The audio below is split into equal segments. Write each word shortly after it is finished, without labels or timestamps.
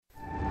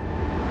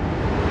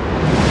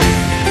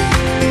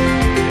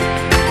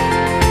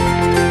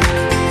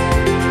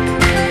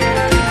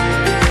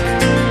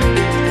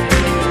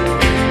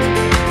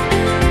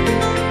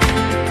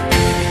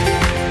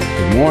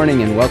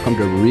morning and welcome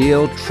to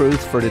Real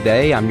Truth for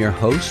Today. I'm your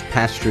host,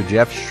 Pastor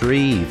Jeff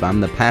Shreve. I'm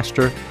the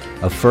pastor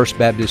of First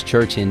Baptist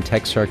Church in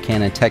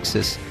Texarkana,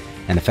 Texas,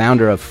 and the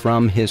founder of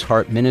From His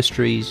Heart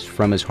Ministries.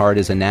 From His Heart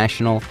is a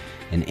national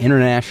and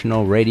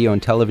international radio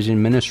and television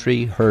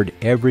ministry heard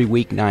every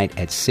weeknight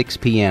at 6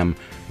 p.m.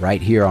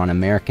 right here on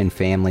American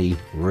Family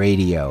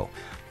Radio.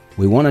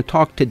 We want to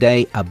talk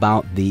today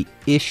about the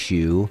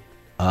issue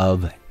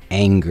of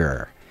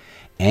anger.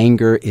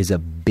 Anger is a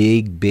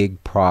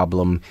big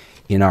problem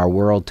in our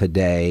world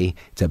today.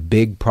 It's a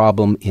big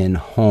problem in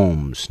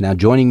homes. Now,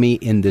 joining me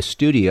in the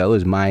studio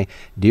is my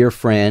dear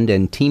friend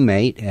and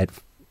teammate at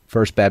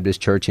First Baptist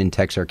Church in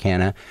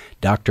Texarkana,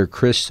 Dr.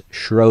 Chris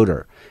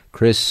Schroeder.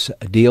 Chris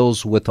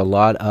deals with a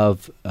lot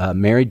of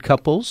married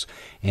couples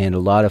and a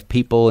lot of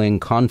people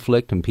in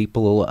conflict and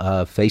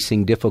people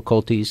facing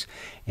difficulties.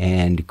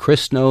 And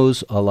Chris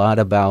knows a lot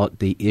about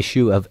the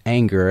issue of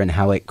anger and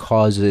how it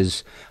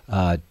causes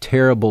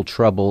terrible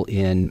trouble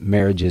in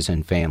marriages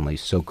and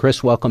families. So,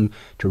 Chris, welcome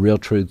to Real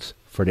Truth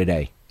for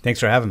Today. Thanks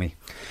for having me.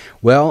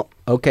 Well,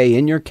 okay,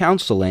 in your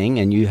counseling,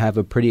 and you have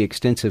a pretty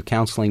extensive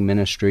counseling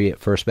ministry at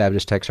First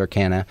Baptist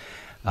Texarkana,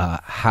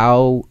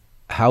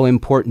 how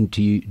important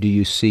do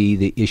you see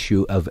the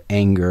issue of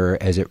anger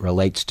as it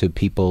relates to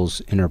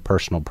people's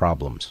interpersonal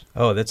problems?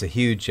 Oh, that's a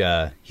huge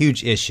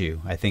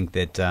issue. I think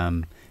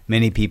that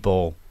many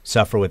people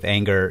suffer with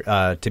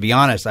anger. To be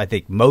honest, I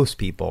think most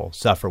people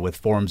suffer with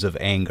forms of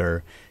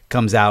anger. It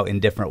comes out in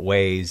different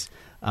ways.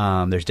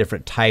 There's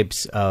different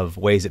types of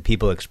ways that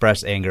people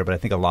express anger, but I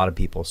think a lot of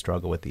people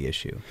struggle with the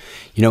issue.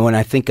 You know, when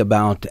I think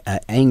about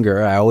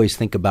anger, I always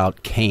think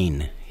about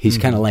Cain. He's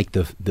kind of like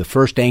the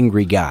first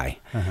angry guy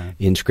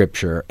in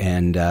Scripture.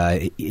 And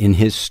in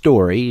his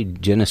story,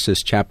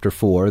 Genesis chapter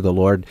 4, the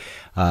Lord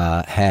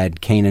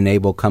had Cain and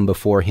Abel come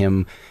before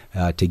him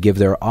to give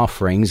their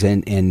offerings.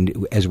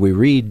 And as we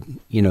read,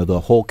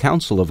 the whole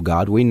counsel of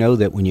God, we know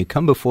that when you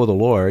come before the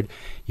Lord,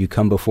 you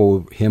come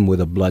before him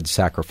with a blood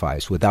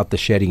sacrifice. Without the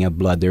shedding of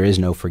blood, there is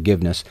no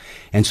forgiveness.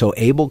 And so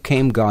Abel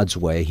came God's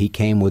way. He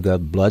came with a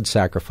blood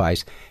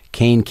sacrifice.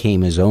 Cain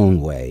came his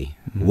own way.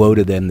 Woe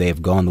to them, they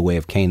have gone the way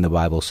of Cain, the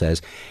Bible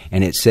says.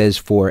 And it says,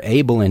 for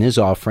Abel and his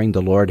offering,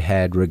 the Lord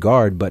had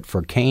regard, but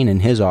for Cain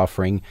and his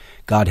offering,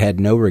 God had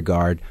no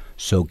regard.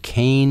 So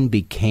Cain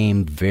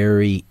became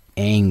very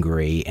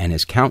angry, and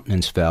his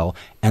countenance fell.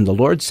 And the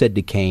Lord said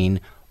to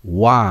Cain,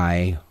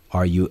 why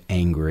are you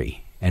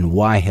angry? And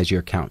why has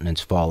your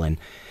countenance fallen?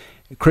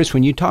 Chris,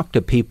 when you talk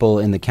to people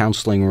in the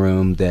counseling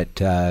room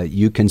that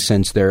you can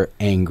sense they're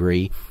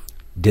angry,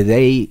 do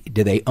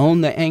they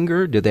own the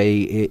anger? Do they,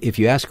 if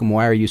you ask them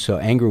why are you so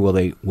angry,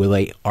 will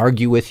they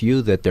argue with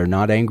you that they're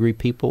not angry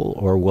people,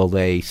 or will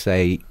they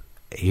say,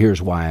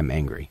 here's why I'm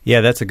angry?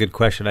 Yeah, that's a good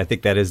question. I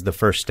think that is the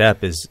first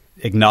step, is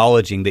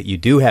acknowledging that you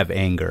do have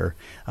anger.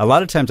 A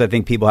lot of times I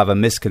think people have a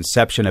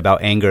misconception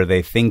about anger.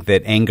 They think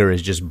that anger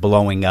is just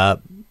blowing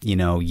up,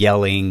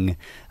 yelling,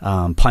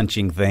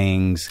 punching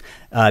things.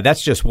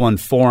 That's just one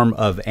form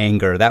of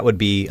anger. That would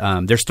be,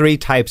 there's three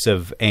types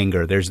of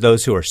anger. There's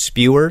those who are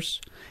spewers,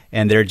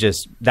 and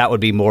that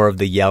would be more of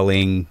the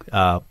yelling,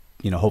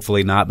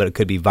 hopefully not, but it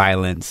could be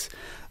violence.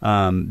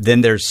 Then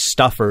there's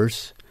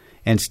stuffers,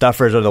 and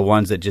stuffers are the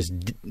ones that just,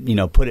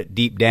 put it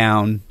deep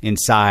down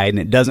inside and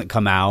it doesn't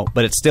come out,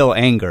 but it's still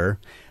anger.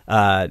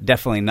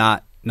 Definitely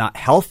not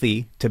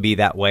healthy to be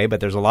that way,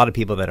 but there's a lot of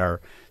people that are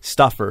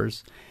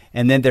stuffers.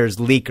 And then there's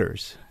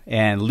leakers,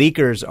 and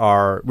leaker is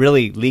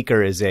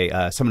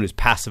someone who's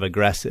passive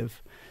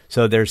aggressive.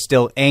 So there's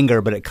still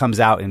anger, but it comes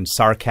out in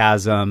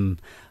sarcasm,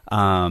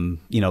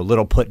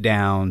 little put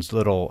downs,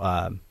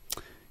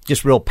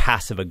 just real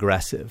passive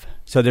aggressive.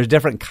 So there's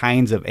different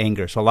kinds of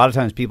anger. So a lot of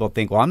times people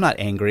think, well, I'm not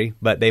angry,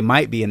 but they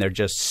might be, and they're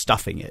just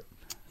stuffing it.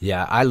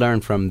 Yeah, I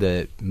learned from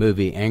the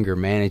movie Anger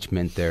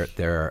Management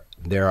there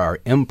are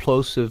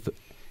implosive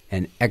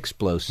and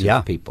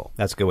explosive people.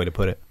 That's a good way to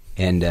put it.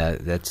 And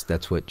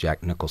that's what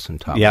Jack Nicholson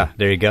taught me. Yeah,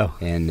 there you go.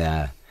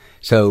 And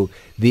so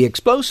the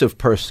explosive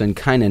person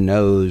kind of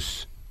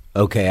knows,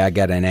 okay, I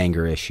got an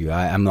anger issue.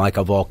 I'm like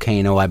a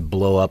volcano. I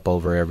blow up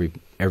over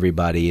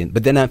everybody,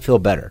 but then I feel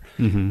better.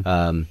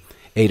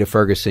 Ada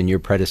Ferguson, your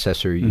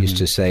predecessor, used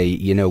to say,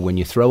 when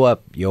you throw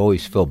up, you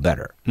always feel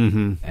better.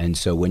 And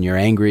so when you're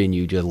angry and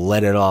you just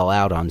let it all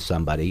out on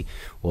somebody,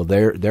 well,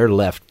 they're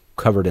left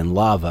covered in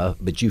lava,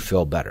 but you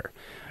feel better.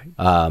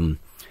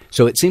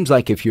 So it seems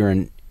like if you're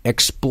an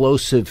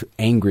explosive,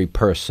 angry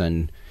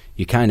person,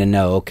 you kind of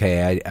know,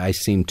 okay, I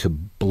seem to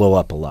blow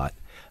up a lot.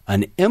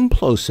 An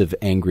implosive,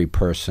 angry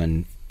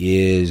person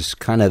is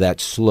kind of that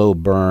slow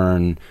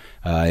burn.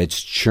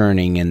 It's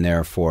churning in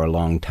there for a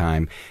long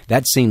time.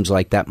 That seems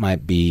like that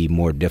might be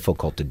more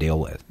difficult to deal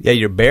with. Yeah,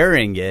 you're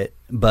burying it,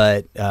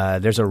 but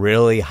there's a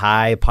really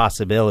high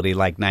possibility,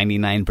 like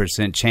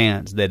 99%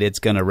 chance, that it's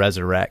going to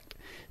resurrect.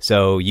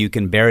 So you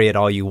can bury it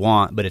all you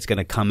want, but it's going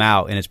to come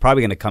out, and it's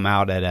probably going to come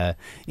out at an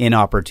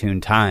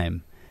inopportune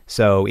time.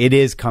 So it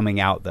is coming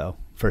out, though,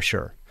 for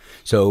sure.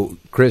 So,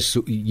 Chris,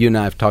 you and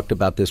I have talked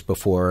about this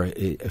before.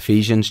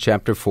 Ephesians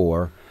chapter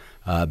 4,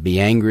 be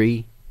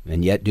angry,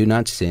 and yet do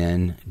not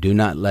sin. Do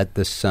not let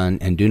the sun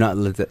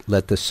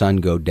let the sun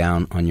go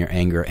down on your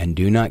anger, and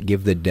do not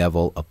give the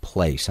devil a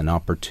place, an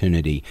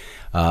opportunity.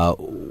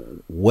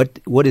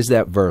 What is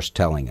that verse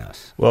telling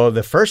us? Well,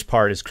 the first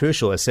part is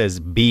crucial. It says,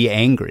 "Be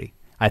angry."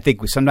 I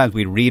think sometimes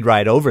we read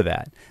right over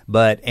that,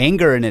 but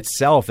anger in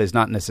itself is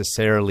not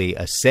necessarily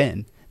a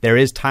sin. There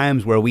is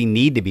times where we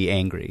need to be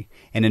angry,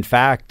 and in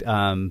fact,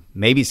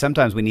 maybe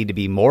sometimes we need to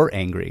be more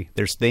angry.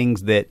 There's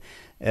things that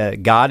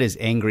God is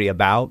angry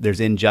about.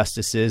 There's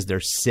injustices.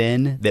 There's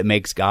sin that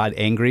makes God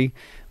angry.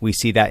 We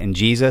see that in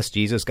Jesus.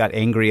 Jesus got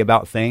angry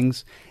about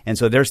things. And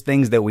so there's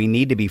things that we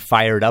need to be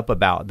fired up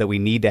about, that we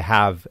need to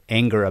have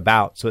anger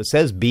about. So it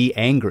says be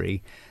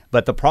angry.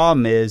 But the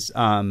problem is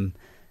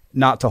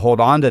not to hold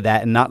on to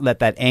that and not let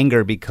that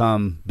anger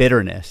become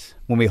bitterness.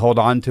 When we hold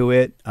on to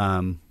it,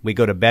 we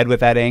go to bed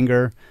with that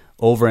anger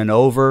over and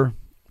over.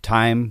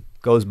 Time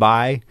goes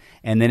by,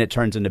 and then it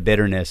turns into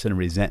bitterness and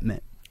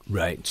resentment.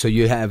 Right. So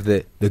you have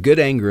the good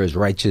anger is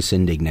righteous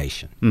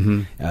indignation.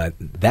 Mm-hmm.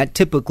 That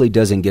typically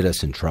doesn't get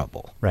us in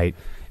trouble. Right.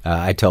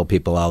 I tell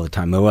people all the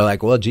time, we're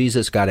like, well,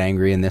 Jesus got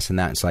angry and this and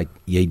that. It's like,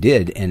 yeah, he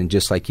did. And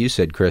just like you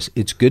said, Chris,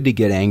 it's good to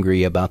get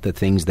angry about the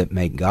things that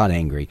make God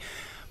angry.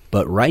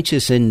 But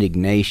righteous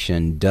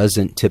indignation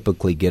doesn't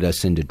typically get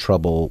us into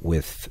trouble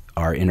with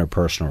our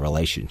interpersonal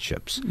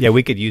relationships. Yeah,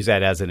 we could use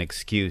that as an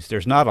excuse.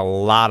 There's not a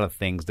lot of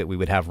things that we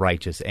would have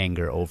righteous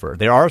anger over.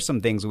 There are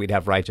some things that we'd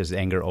have righteous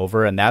anger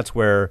over, and that's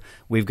where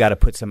we've got to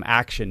put some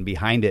action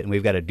behind it, and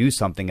we've got to do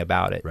something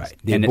about it. Right.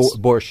 The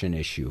abortion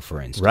issue, for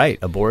instance. Right,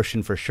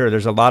 abortion for sure.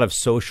 There's a lot of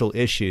social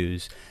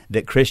issues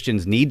that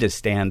Christians need to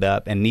stand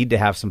up and need to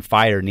have some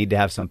fire, need to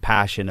have some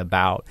passion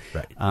about,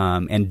 right.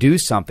 And do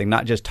something,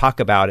 not just talk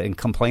about it and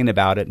complain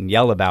about it and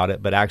yell about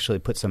it, but actually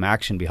put some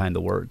action behind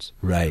the words.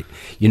 Right.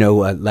 You know,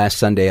 last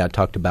Sunday I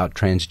talked about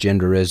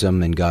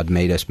transgenderism and God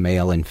made us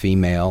male and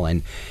female.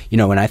 And, you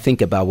know, when I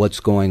think about what's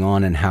going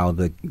on and how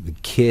the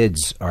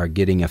kids are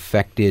getting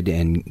affected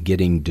and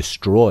getting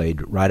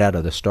destroyed right out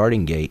of the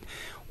starting gate,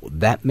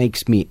 that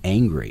makes me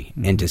angry.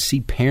 Mm-hmm. And to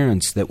see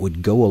parents that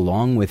would go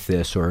along with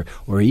this or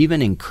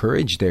even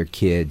encourage their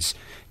kids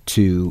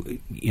to,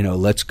 you know,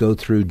 let's go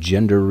through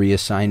gender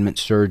reassignment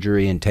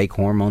surgery and take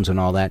hormones and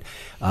all that.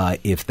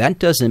 If that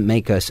doesn't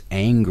make us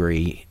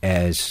angry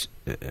as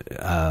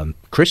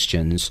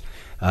Christians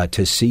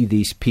to see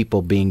these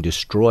people being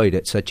destroyed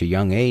at such a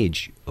young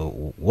age,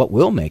 what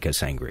will make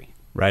us angry?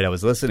 Right. I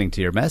was listening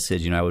to your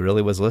message. You know, I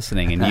really was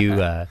listening.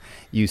 And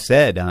you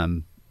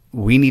said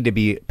we need to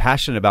be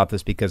passionate about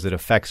this because it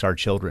affects our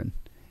children.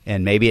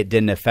 And maybe it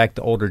didn't affect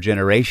the older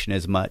generation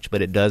as much,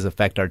 but it does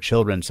affect our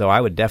children. So I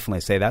would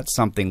definitely say that's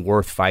something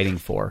worth fighting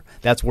for.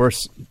 That's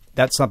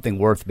something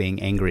worth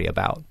being angry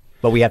about.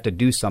 But we have to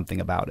do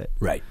something about it.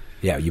 Right.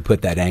 Yeah, you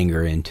put that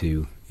anger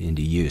into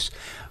use.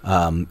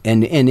 And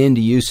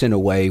into use in a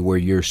way where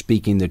you're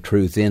speaking the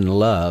truth in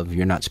love.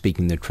 You're not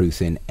speaking the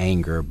truth in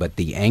anger, but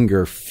the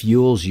anger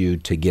fuels you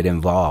to get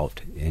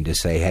involved and to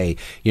say, hey,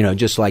 you know,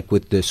 just like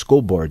with the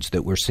school boards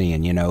that we're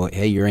seeing, you know,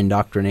 hey, you're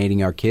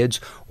indoctrinating our kids.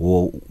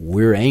 Well,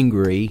 we're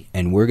angry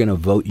and we're going to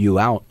vote you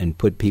out and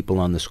put people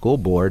on the school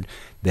board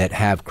that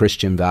have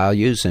Christian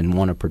values and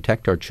want to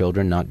protect our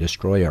children, not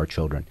destroy our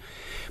children.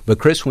 But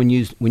Chris, when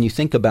you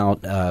think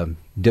about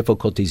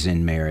difficulties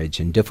in marriage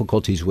and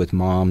difficulties with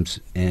moms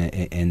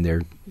and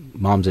their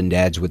moms and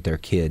dads with their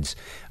kids,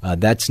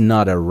 that's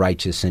not a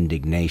righteous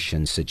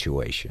indignation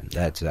situation.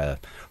 That's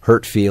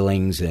hurt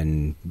feelings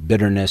and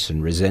bitterness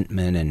and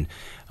resentment,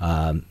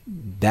 and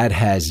that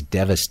has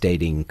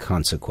devastating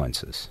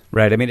consequences.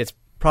 Right. I mean, it's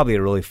probably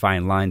a really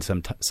fine line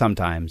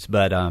sometimes,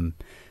 but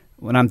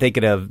when I'm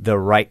thinking of the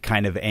right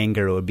kind of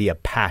anger, it would be a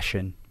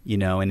passion. You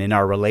know, and in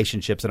our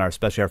relationships, and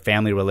especially our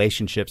family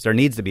relationships, there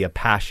needs to be a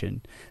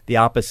passion. The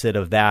opposite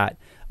of that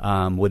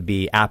would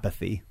be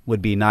apathy,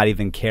 would be not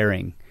even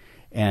caring.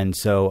 And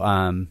so,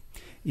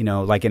 you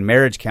know, like in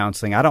marriage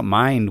counseling, I don't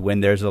mind when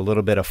there's a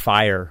little bit of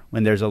fire,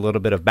 when there's a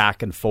little bit of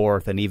back and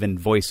forth and even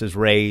voices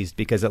raised,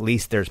 because at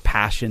least there's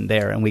passion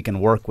there and we can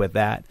work with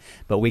that.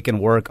 But we can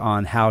work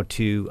on how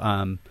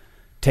to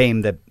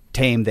tame the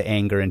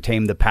anger and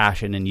tame the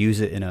passion and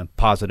use it in a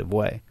positive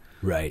way.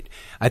 Right.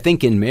 I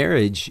think in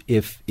marriage,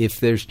 if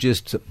there's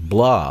just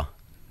blah,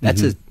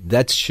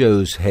 that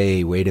shows,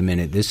 hey, wait a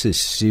minute, this is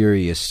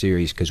serious,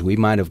 because we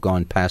might have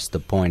gone past the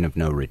point of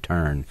no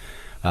return.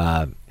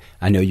 I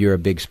know you're a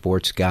big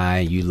sports guy.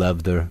 You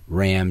love the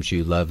Rams.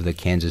 You love the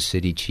Kansas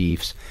City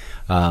Chiefs.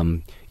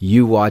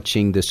 You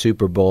watching the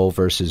Super Bowl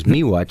versus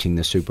me watching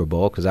the Super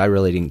Bowl, because I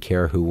really didn't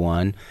care who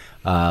won.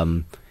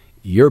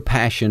 Your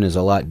passion is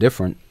a lot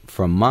different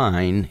from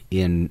mine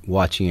in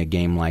watching a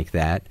game like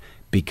that,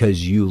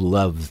 because you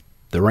love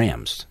the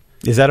Rams.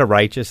 Is that a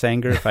righteous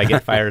anger if I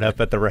get fired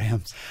up at the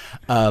Rams?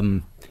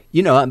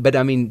 You know, but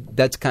I mean,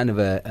 that's kind of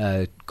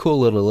a cool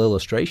little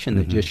illustration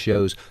that just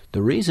shows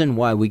the reason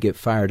why we get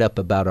fired up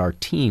about our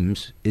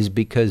teams is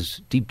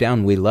because deep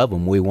down we love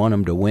them. We want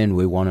them to win.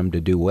 We want them to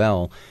do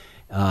well.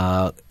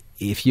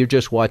 If you're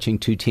just watching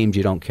two teams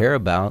you don't care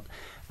about,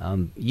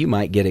 you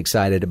might get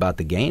excited about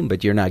the game,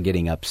 but you're not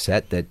getting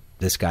upset that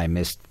this guy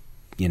missed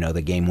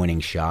the game-winning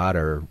shot,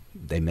 or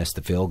they missed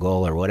the field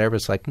goal or whatever.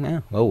 It's like,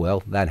 oh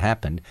well, that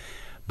happened.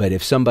 But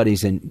if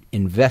somebody's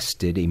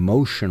invested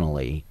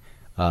emotionally,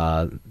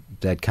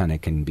 that kind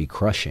of can be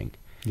crushing.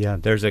 Yeah,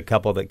 there's a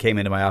couple that came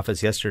into my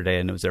office yesterday,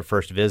 and it was their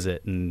first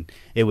visit, and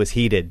it was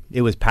heated.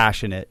 It was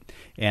passionate.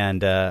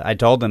 And I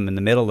told them in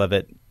the middle of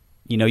it,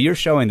 you're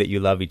showing that you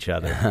love each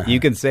other.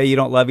 You can say you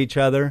don't love each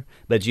other,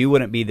 but you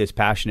wouldn't be this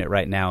passionate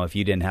right now if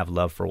you didn't have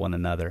love for one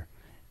another.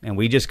 And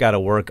we just got to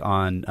work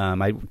on,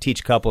 I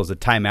teach couples a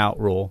timeout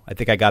rule. I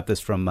think I got this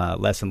from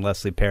Les and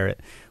Leslie Parrott.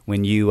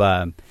 When you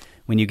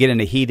get in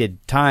a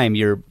heated time,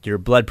 your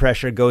blood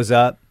pressure goes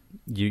up.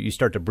 You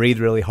start to breathe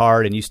really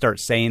hard, and you start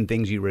saying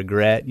things you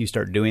regret. You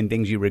start doing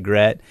things you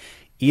regret.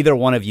 Either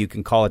one of you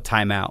can call a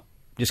timeout.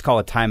 Just call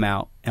a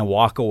timeout and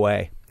walk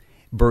away.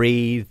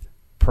 Breathe,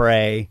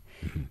 pray,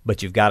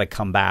 but you've got to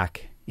come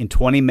back. In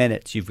 20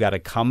 minutes, you've got to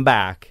come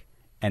back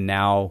and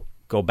now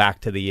go back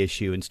to the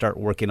issue and start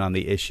working on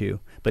the issue.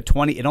 But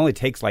it only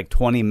takes like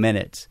 20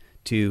 minutes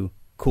to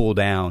cool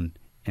down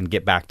and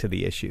get back to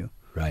the issue.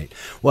 Right.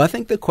 Well, I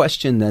think the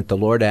question that the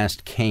Lord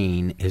asked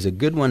Cain is a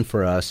good one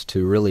for us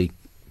to really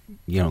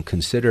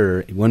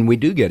consider when we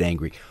do get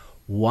angry.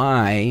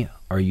 Why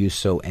are you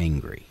so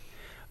angry?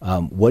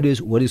 What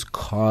is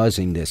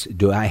causing this?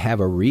 Do I have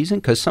a reason?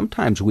 Because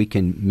sometimes we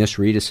can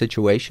misread a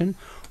situation,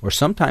 or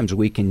sometimes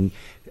we can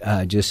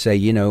just say,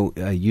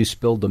 you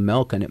spilled the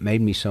milk and it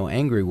made me so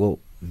angry. Well,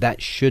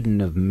 that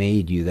shouldn't have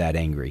made you that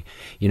angry.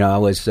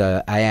 I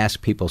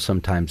ask people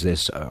sometimes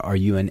this: are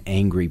you an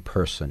angry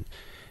person?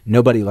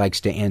 Nobody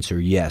likes to answer,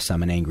 yes,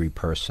 I'm an angry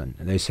person.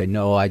 And they say,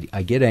 no, I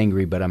get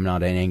angry, but I'm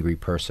not an angry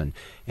person.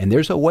 And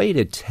there's a way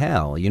to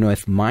tell.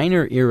 If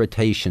minor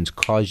irritations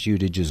cause you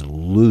to just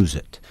lose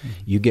it,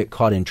 you get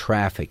caught in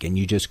traffic and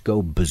you just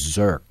go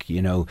berserk.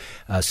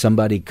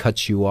 Somebody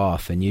cuts you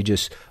off and you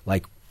just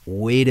like,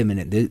 wait a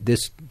minute,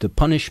 the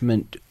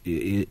punishment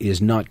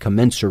is not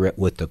commensurate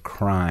with the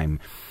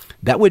crime.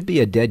 That would be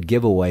a dead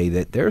giveaway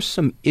that there's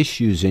some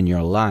issues in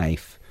your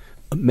life,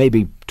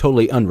 maybe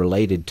totally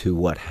unrelated to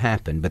what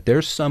happened, but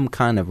there's some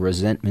kind of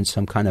resentment,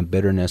 some kind of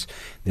bitterness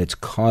that's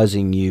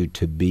causing you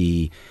to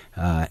be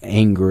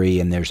angry,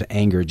 and there's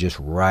anger just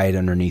right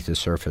underneath the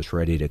surface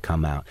ready to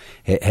come out.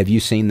 Have you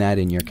seen that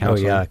in your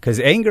counseling? Oh, yeah, because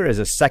anger is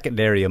a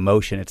secondary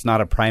emotion. It's not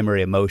a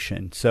primary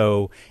emotion.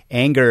 So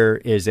anger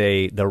is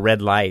the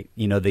red light,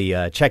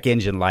 the check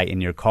engine light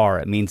in your car.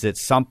 It means that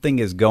something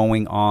is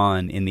going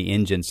on in the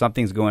engine.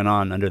 Something's going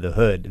on under the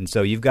hood. And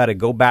so you've got to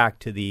go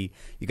back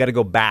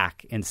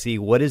and see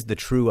what is the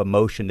true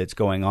emotion that's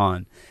going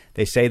on.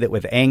 They say that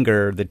with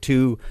anger, the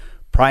two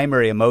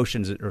primary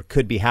emotions that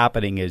could be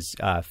happening is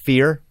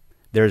fear.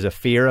 There's a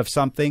fear of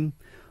something,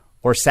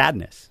 or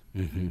sadness.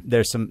 Mm-hmm.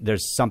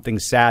 There's something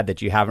sad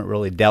that you haven't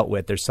really dealt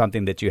with. There's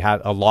something that you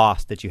have, a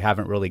loss that you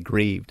haven't really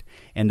grieved.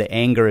 And the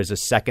anger is a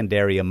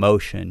secondary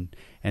emotion.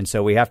 And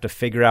so we have to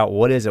figure out,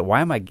 what is it?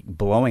 Why am I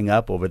blowing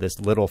up over this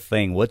little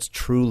thing? What's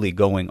truly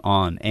going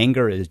on?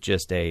 Anger is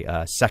just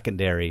a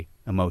secondary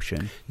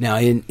emotion. Now,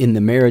 in the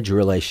marriage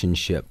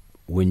relationship,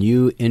 when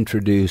you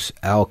introduce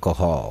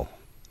alcohol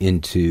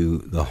into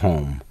the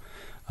home,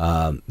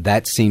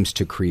 that seems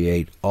to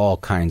create all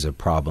kinds of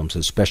problems,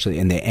 especially,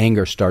 and the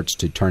anger starts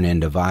to turn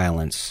into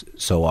violence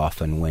so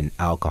often when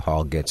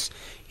alcohol gets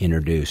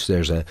introduced.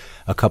 There's a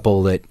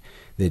couple that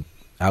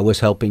I was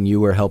helping, you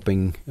were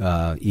helping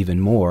even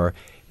more,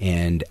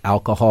 and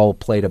alcohol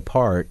played a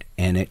part,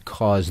 and it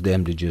caused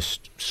them to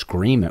just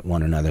scream at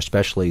one another,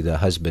 especially the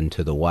husband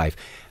to the wife.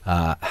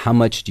 How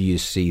much do you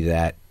see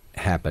that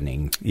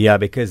happening? Yeah,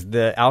 because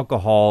the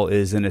alcohol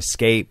is an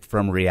escape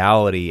from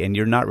reality, and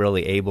you're not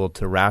really able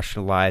to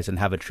rationalize and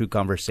have a true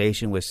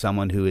conversation with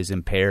someone who is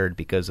impaired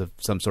because of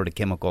some sort of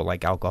chemical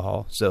like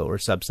alcohol, or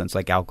substance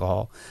like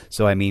alcohol.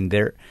 So I mean,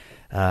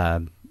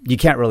 you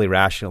can't really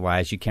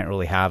rationalize, you can't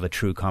really have a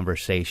true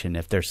conversation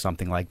if there's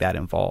something like that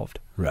involved.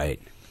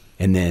 Right.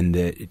 And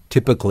then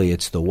typically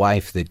it's the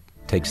wife that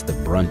takes the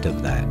brunt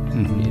of that.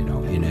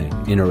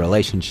 Mm-hmm. In a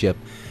relationship,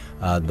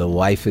 the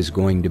wife is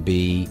going to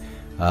be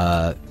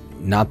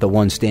not the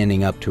one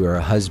standing up to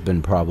her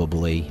husband,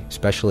 probably,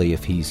 especially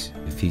if he's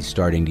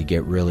starting to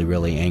get really,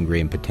 really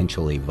angry and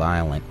potentially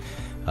violent.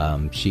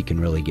 She can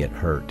really get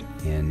hurt.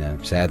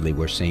 And sadly,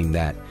 we're seeing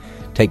that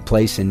take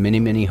place in many,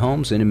 many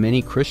homes and in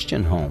many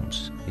Christian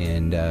homes.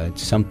 And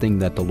it's something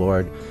that the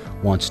Lord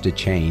wants to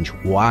change.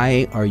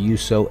 Why are you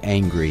so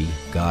angry,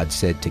 God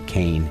said to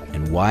Cain,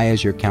 and why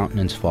is your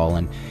countenance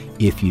fallen?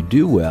 If you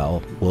do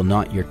well, will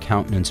not your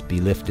countenance be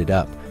lifted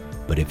up?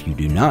 But if you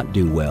do not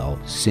do well,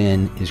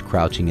 sin is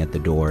crouching at the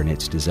door, and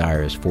its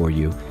desire is for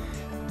you.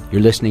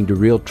 You're listening to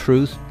Real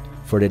Truth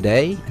for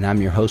today, and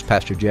I'm your host,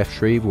 Pastor Jeff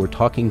Shreve. We're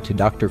talking to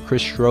Dr.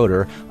 Chris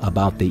Schroeder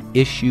about the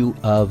issue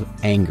of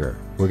anger.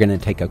 We're going to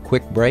take a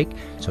quick break,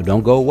 so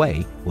don't go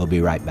away. We'll be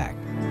right back.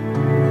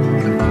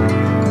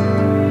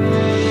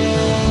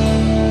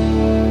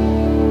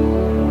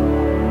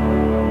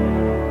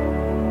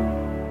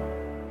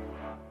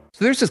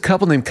 So there's this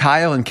couple named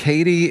Kyle and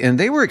Katie, and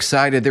they were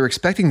excited. They were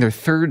expecting their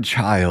third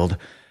child.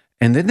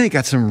 And then they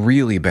got some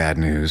really bad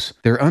news.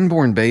 Their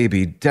unborn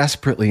baby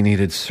desperately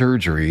needed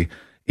surgery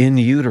in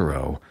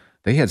utero.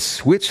 They had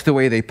switched the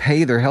way they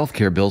pay their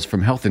healthcare bills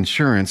from health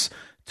insurance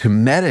to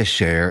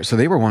MediShare. So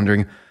they were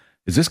wondering,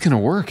 is this going to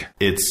work?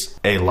 It's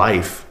a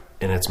life,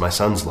 and it's my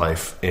son's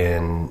life.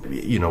 And,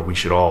 we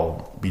should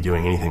all be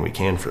doing anything we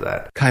can for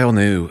that. Kyle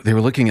knew they were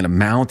looking at a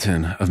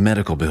mountain of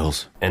medical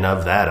bills. And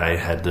of that, I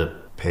had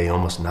to pay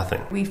almost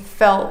nothing. We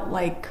felt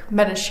like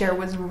MediShare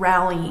was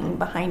rallying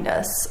behind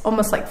us,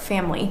 almost like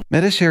family.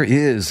 MediShare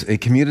is a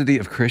community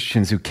of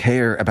Christians who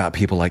care about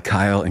people like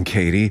Kyle and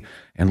Katie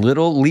and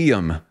little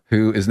Liam,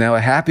 who is now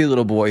a happy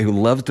little boy who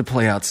loves to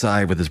play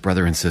outside with his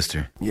brother and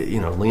sister.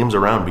 Liam's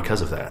around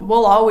because of that.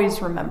 We'll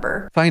always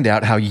remember. Find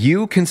out how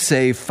you can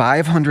save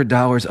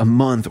 $500 a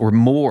month or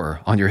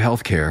more on your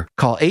health care.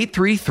 Call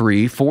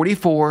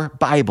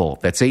 833-44-BIBLE.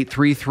 That's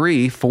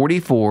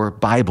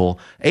 833-44-BIBLE.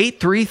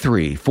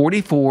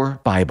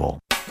 833-44-BIBLE.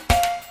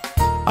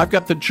 I've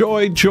got the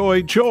joy,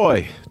 joy,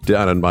 joy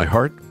down in my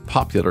heart.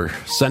 Popular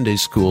Sunday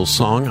school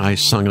song I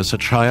sung as a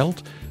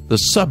child. The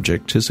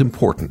subject is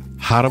important.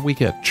 How do we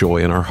get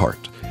joy in our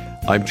heart?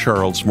 I'm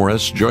Charles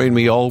Morris. Join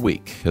me all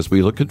week as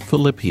we look at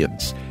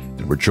Philippians.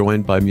 And we're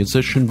joined by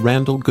musician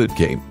Randall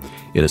Goodgame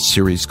in a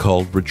series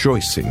called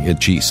Rejoicing in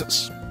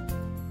Jesus.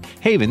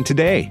 Haven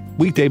Today,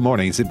 weekday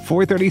mornings at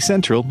 4:30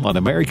 Central on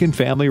American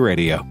Family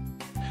Radio.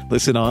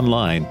 Listen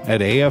online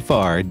at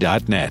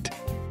afr.net.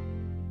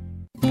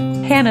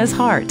 Hannah's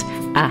Heart,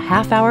 a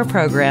half-hour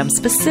program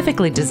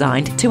specifically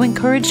designed to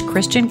encourage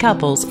Christian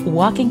couples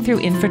walking through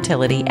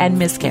infertility and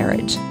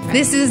miscarriage.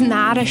 This is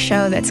not a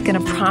show that's going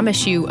to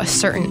promise you a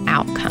certain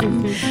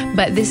outcome,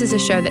 but this is a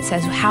show that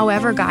says,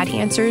 however God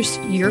answers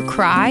your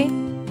cry,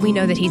 we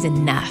know that He's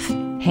enough.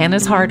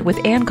 Hannah's Heart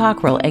with Ann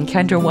Cockrell and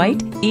Kendra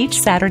White, each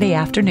Saturday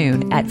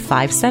afternoon at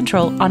 5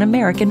 Central on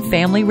American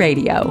Family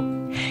Radio.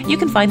 You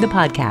can find the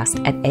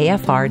podcast at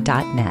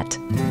afr.net.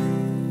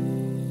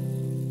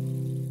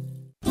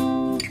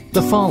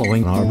 The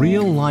following are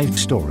real-life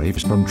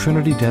stories from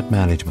Trinity Debt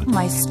Management.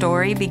 My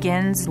story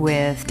begins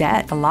with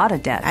debt, a lot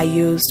of debt. I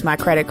used my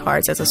credit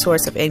cards as a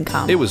source of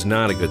income. It was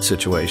not a good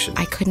situation.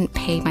 I couldn't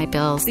pay my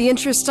bills. The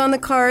interest on the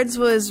cards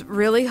was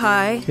really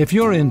high. If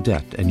you're in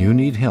debt and you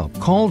need help,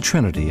 call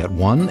Trinity at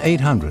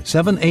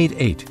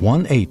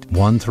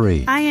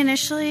 1-800-788-1813. I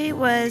initially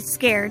was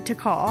scared to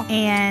call,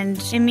 and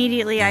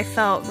immediately I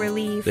felt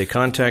relief. They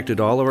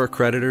contacted all of our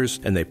creditors,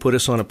 and they put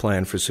us on a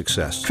plan for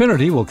success.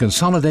 Trinity will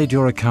consolidate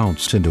your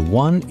accounts into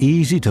one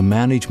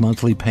easy-to-manage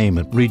monthly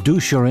payment,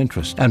 reduce your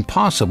interest, and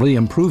possibly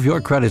improve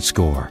your credit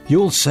score.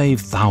 You'll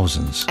save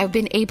thousands. I've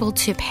been able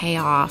to pay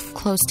off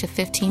close to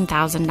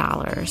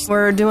 $15,000.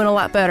 We're doing a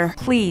lot better.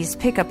 Please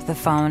pick up the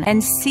phone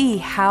and see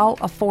how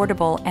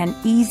affordable and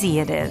easy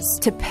it is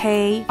to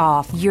pay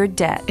off your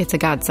debt. It's a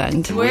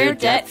godsend. We're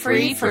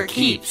debt-free for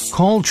keeps.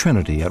 Call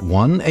Trinity at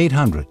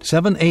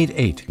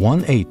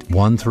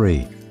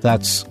 1-800-788-1813.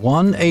 That's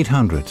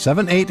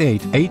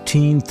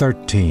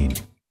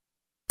 1-800-788-1813.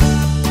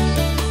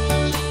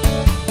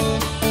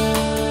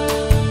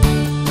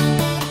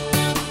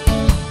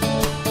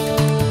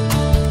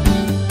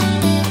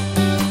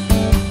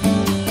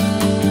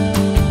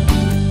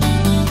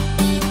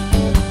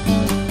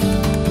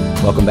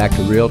 Welcome back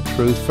to Real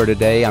Truth for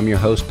Today. I'm your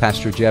host,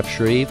 Pastor Jeff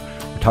Shreve.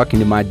 We're talking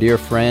to my dear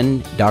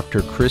friend,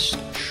 Dr. Chris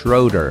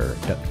Schroeder.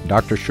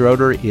 Dr.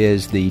 Schroeder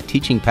is the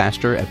teaching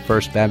pastor at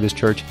First Baptist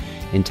Church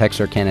in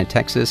Texarkana,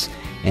 Texas,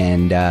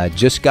 and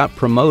just got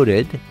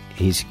promoted.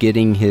 He's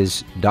getting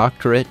his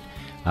doctorate,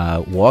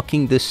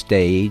 walking the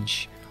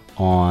stage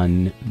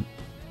on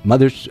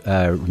Mother's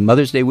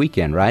Day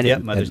weekend, right?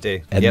 Yep, Mother's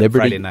Day. At Liberty,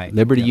 Friday night.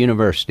 Liberty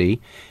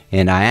University.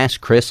 And I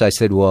asked Chris, I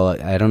said, well,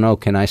 I don't know,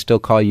 can I still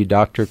call you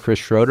Dr. Chris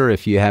Schroeder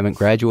if you haven't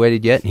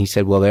graduated yet? And he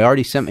said, well, they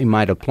already sent me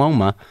my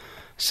diploma,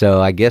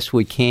 so I guess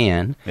we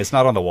can. It's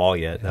not on the wall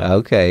yet. Though.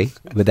 Okay,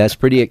 but that's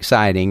pretty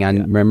exciting. I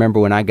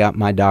remember when I got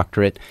my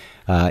doctorate,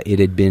 it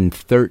had been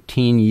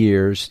 13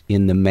 years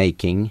in the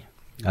making.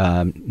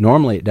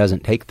 Normally it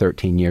doesn't take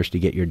 13 years to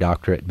get your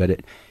doctorate, but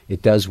it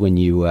does when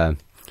you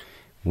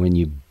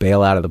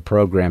bail out of the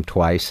program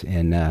twice.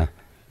 And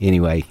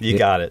anyway, you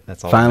got it.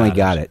 That's all. Finally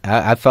got it.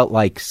 I felt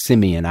like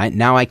Simeon.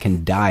 Now I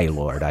can die,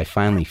 Lord. I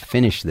finally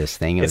finished this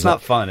thing. It's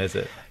not fun, is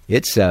it?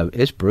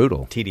 It's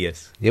brutal.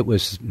 Tedious. It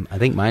was. I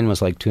think mine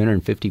was like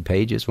 250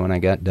 pages when I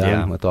got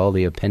done with all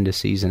the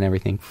appendices and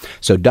everything.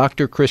 So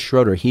Dr. Chris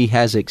Schroeder, he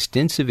has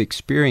extensive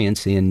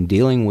experience in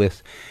dealing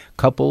with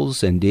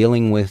couples and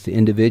dealing with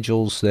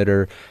individuals that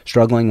are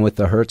struggling with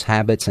the hurts,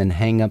 habits, and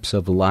hang-ups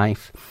of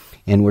life.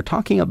 And we're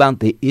talking about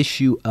the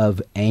issue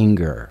of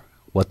anger,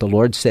 what the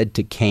Lord said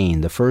to Cain,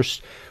 the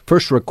first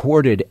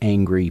recorded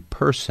angry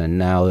person.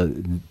 Now,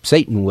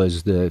 Satan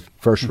was the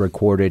first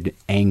recorded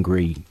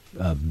angry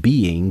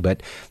being,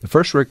 but the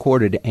first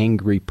recorded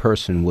angry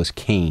person was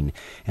Cain.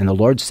 And the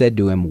Lord said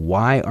to him,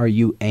 "Why are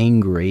you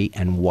angry,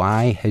 and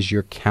why has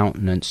your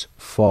countenance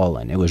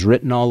fallen?" It was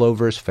written all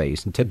over his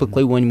face. And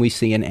typically when we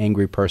see an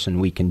angry person,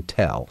 we can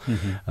tell.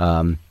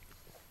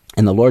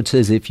 And the Lord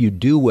says, if you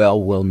do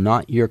well, will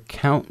not your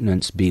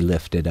countenance be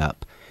lifted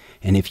up?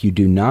 And if you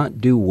do not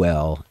do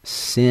well,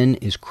 sin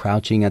is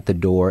crouching at the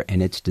door,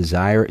 and its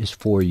desire is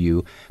for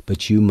you,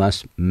 but you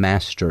must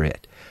master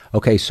it.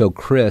 Okay, so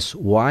Chris,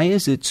 why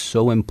is it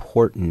so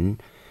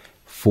important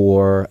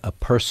for a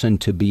person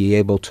to be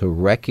able to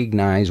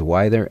recognize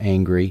why they're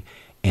angry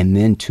and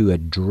then to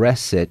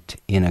address it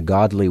in a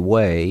godly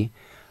way?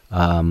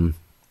 And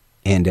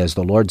as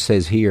the Lord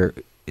says here,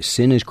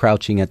 sin is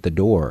crouching at the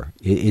door.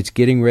 It's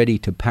getting ready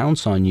to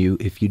pounce on you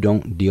if you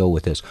don't deal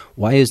with this.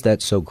 Why is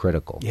that so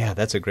critical? Yeah,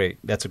 that's a great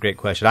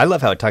question. I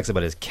love how it talks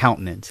about his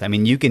countenance. I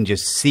mean, you can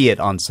just see it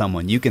on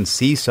someone. You can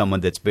see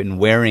someone that's been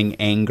wearing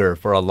anger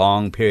for a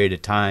long period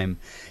of time.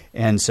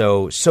 And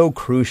so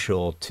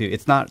crucial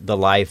it's not the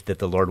life that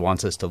the Lord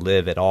wants us to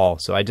live at all.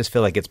 So I just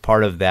feel like it's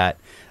part of that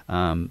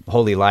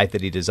holy life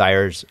that he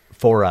desires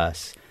for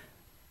us.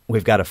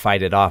 We've got to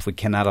fight it off. We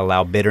cannot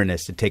allow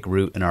bitterness to take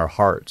root in our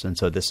hearts. And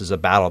so this is a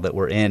battle that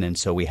we're in. And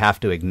so we have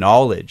to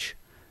acknowledge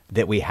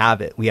that we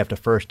have it. We have to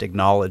first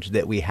acknowledge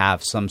that we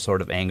have some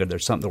sort of anger.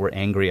 There's something that we're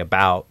angry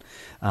about.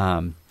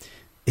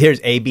 Here's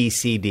A, B,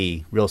 C,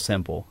 D, real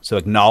simple. So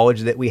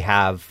acknowledge that we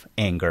have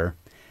anger.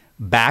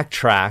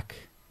 Backtrack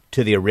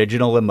to the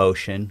original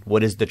emotion.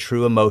 What is the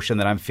true emotion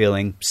that I'm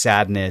feeling?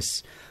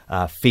 Sadness,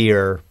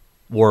 fear,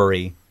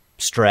 worry,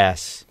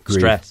 stress.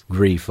 Grief.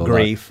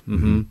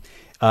 Mm-hmm.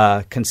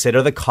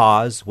 Consider the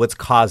cause. What's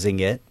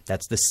causing it?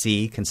 That's the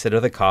C. Consider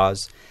the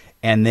cause.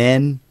 And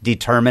then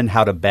determine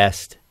how to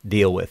best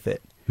deal with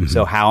it. Mm-hmm.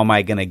 So how am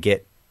I going to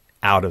get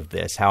out of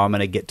this? How am I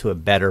going to get to a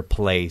better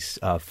place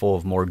full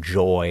of more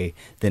joy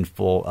than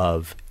full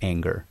of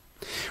anger?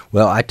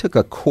 Well, I took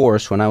a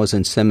course when I was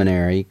in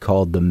seminary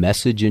called The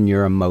Message in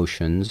Your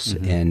Emotions,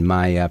 mm-hmm. and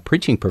my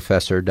preaching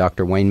professor,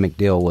 Dr. Wayne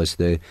McDill, was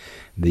the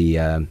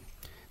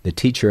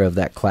teacher of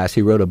that class.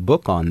 He wrote a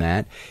book on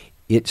that.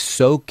 It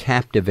so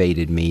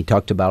captivated me. He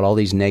talked about all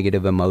these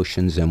negative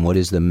emotions and what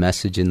is the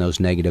message in those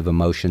negative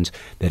emotions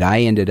that I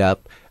ended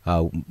up,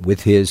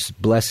 with his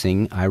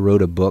blessing, I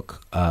wrote a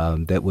book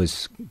that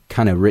was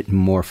kind of written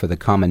more for the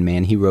common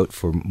man. He wrote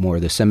for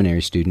more the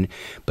seminary student,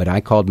 but I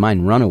called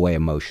mine Runaway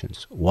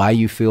Emotions, why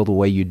you feel the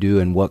way you do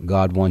and what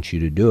God wants you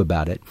to do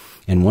about it.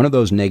 And one of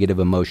those negative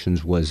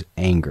emotions was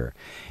anger.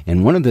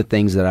 And one of the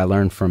things that I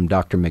learned from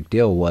Dr.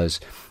 McDill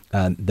was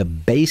the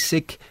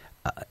basic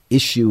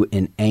issue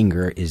in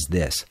anger is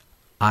this: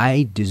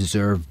 I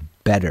deserve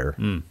better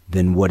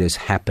than what is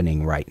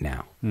happening right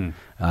now.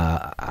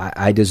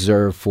 I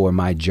deserve for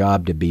my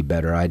job to be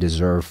better. I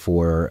deserve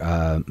for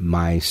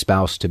my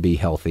spouse to be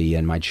healthy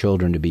and my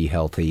children to be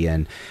healthy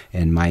and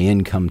my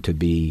income to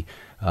be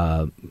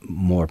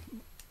more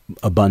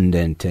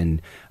abundant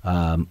and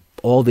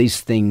all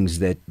these things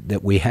that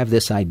we have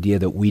this idea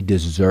that we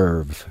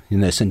deserve,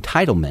 and this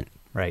entitlement.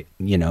 Right.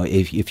 You know,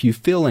 if you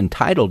feel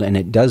entitled and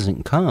it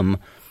doesn't come,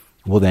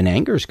 well, then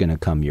anger is going to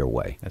come your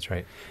way. That's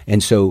right.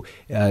 And so,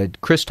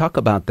 Chris, talk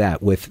about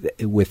that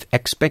with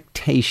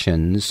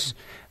expectations.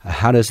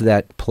 How does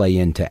that play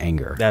into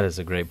anger? That is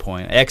a great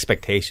point.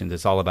 Expectations.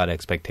 It's all about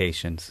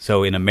expectations.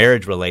 So in a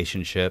marriage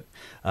relationship,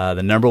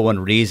 the number one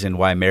reason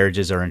why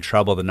marriages are in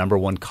trouble, the number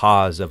one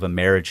cause of a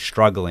marriage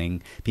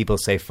struggling, people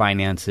say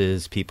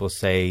finances, people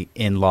say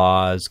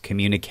in-laws,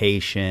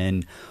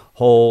 communication,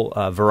 whole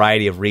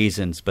variety of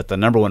reasons. But the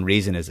number one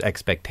reason is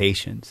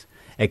expectations.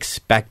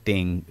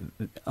 Expecting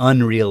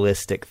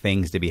unrealistic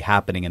things to be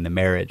happening in the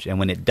marriage. And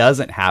when it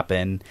doesn't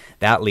happen,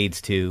 that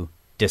leads to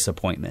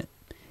disappointment.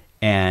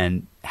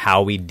 And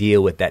how we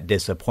deal with that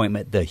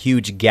disappointment, the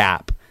huge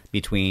gap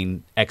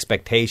between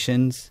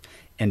expectations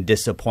and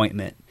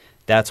disappointment,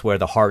 that's where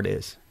the heart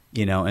is,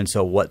 you know. And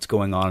so what's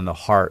going on in the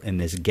heart in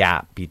this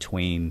gap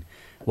between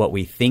what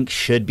we think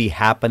should be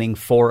happening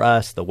for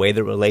us, the way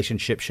the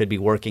relationship should be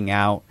working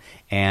out,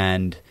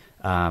 and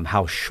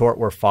how short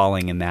we're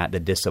falling in that, the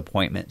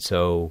disappointment.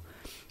 So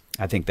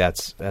I think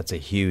that's a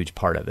huge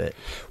part of it.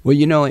 Well,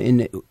 you know,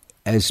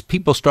 as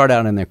people start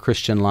out in their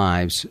Christian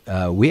lives,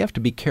 we have to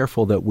be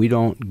careful that we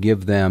don't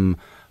give them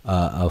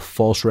a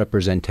false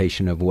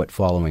representation of what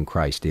following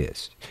Christ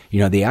is. You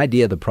know, the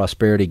idea of the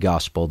prosperity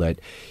gospel that,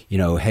 you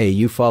know, hey,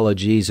 you follow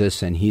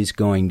Jesus and he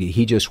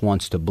just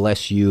wants to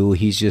bless you.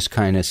 He's just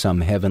kind of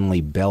some heavenly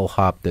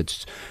bellhop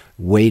that's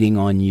waiting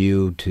on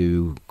you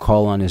to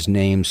call on his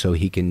name so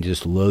he can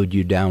just load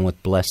you down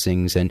with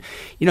blessings. And,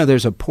 you know,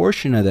 there's a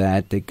portion of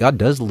that God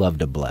does love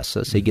to bless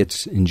us. He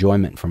gets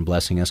enjoyment from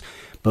blessing us.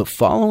 But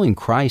following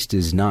Christ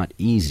is not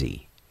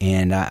easy.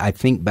 And I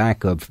think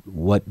back of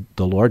what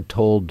the Lord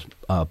told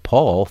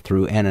Paul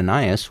through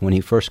Ananias when he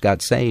first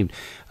got saved.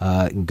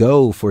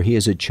 Go, for he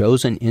is a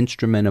chosen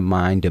instrument of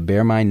mine to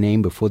bear my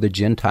name before the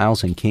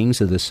Gentiles and kings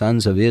of the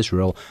sons of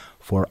Israel,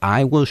 for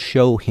I will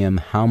show him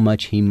how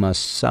much he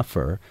must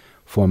suffer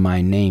for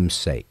my name's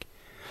sake.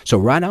 So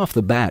right off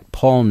the bat,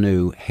 Paul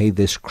knew, hey,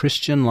 this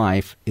Christian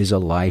life is a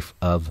life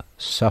of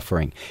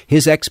suffering.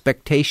 His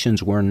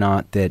expectations were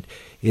not that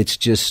it's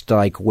just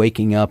like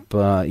waking up,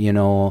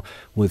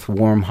 with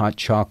warm hot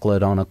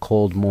chocolate on a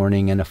cold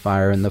morning and a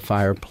fire in the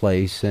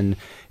fireplace. And,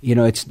 you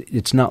know,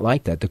 it's not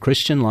like that. The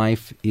Christian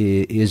life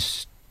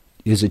is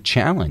a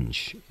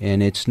challenge,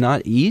 and it's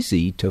not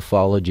easy to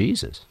follow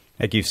Jesus.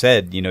 Like you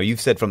said, you've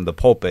said from the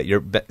pulpit,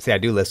 I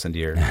do listen to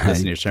your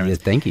sermons. Yeah,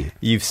 thank you.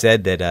 You've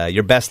said that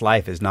your best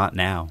life is not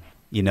now.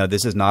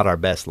 This is not our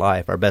best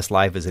life. Our best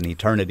life is in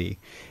eternity.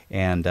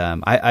 And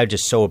I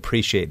just so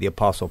appreciate the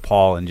Apostle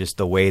Paul and just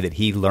the way that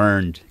he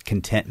learned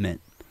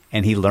contentment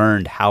and he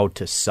learned how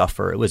to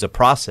suffer. It was a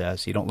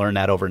process. You don't learn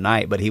that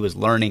overnight, but he was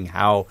learning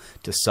how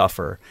to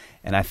suffer.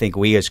 And I think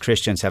we as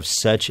Christians have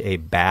such a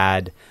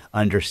bad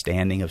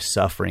understanding of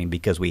suffering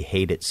because we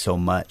hate it so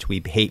much.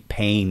 We hate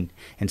pain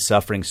and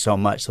suffering so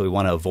much, so we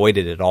want to avoid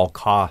it at all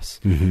costs.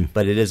 Mm-hmm.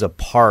 But it is a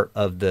part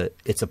of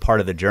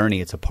the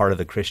journey. It's a part of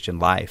the Christian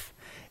life.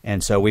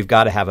 And so we've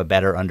got to have a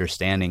better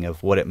understanding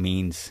of what it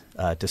means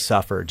to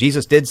suffer.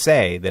 Jesus did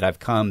say that I've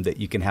come that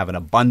you can have an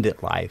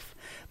abundant life,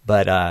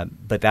 but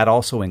that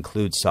also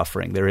includes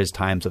suffering. There is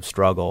times of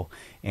struggle.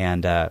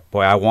 And I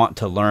want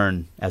to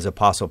learn, as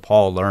Apostle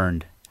Paul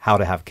learned, how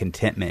to have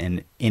contentment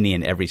in any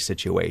and every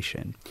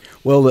situation.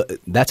 Well,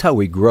 that's how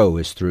we grow,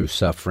 is through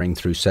suffering,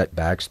 through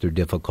setbacks, through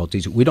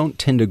difficulties. We don't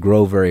tend to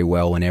grow very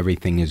well when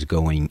everything is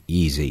going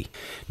easy.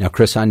 Now,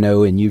 Chris, I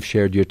know, and you've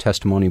shared your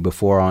testimony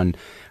before on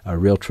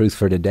Real Truth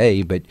for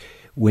Today, but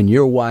when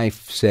your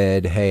wife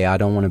said, hey, I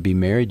don't want to be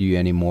married to you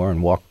anymore,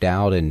 and walked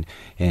out, and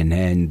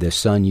the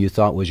son you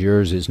thought was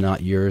yours is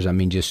not yours,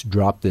 just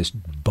dropped this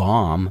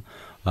bomb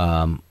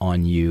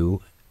on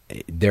you,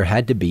 there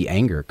had to be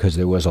anger because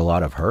there was a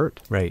lot of hurt.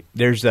 Right.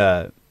 There's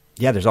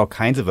all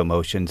kinds of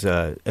emotions.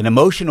 An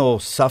emotional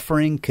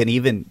suffering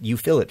you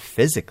feel it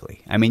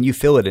physically. You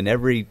feel it in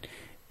every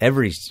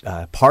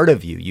part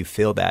of you. You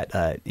feel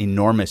that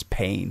enormous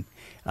pain.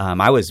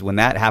 When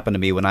that happened to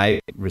me, when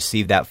I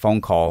received that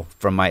phone call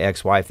from my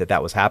ex-wife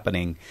that was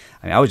happening,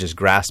 I was just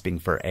grasping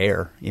for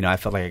air. I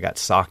felt like I got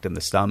socked in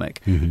the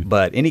stomach. Mm-hmm.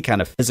 But any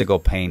kind of physical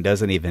pain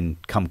doesn't even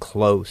come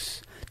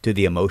close to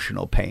the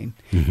emotional pain.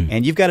 Mm-hmm.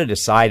 And you've got to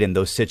decide in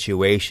those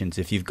situations,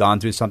 if you've gone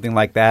through something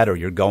like that or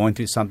you're going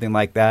through something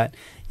like that,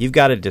 you've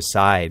got to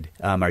decide,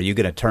 are you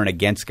going to turn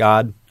against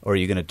God or are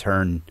you going to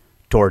turn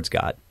towards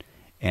God?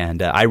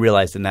 And I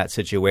realized in that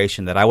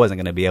situation that I wasn't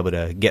going to be able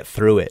to get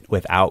through it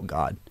without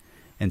God.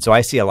 And so I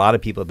see a lot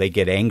of people, they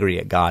get angry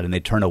at God and they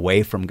turn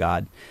away from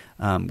God.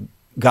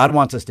 God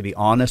wants us to be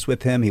honest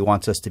with Him. He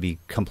wants us to be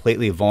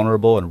completely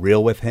vulnerable and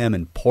real with Him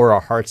and pour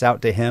our hearts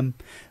out to Him.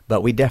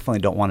 But we definitely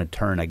don't want to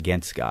turn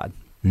against God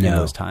in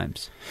those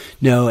times.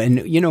 No,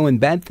 and when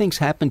bad things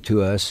happen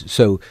to us,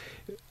 so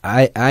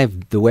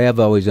the way I've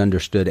always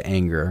understood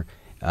anger,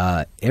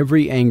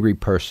 every angry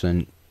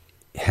person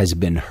has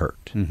been hurt.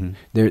 Mm-hmm.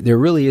 There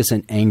really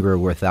isn't anger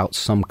without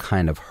some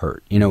kind of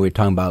hurt. We're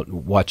talking about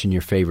watching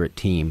your favorite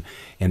team,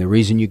 and the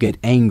reason you get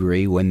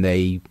angry when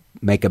they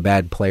make a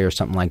bad play or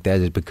something like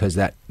that is because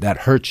that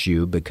hurts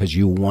you because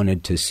you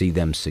wanted to see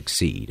them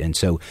succeed. And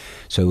so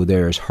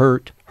there's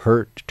hurt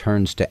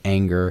turns to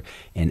anger,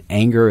 and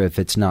anger, if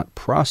it's not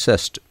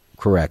processed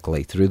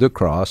correctly through the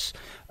cross,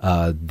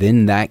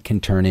 then that can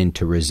turn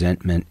into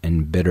resentment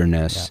and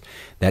bitterness. Yeah.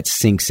 That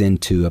sinks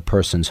into a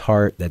person's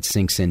heart, that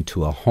sinks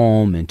into a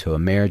home, into a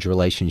marriage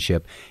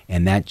relationship,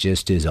 and that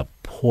just is a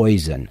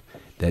poison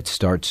that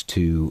starts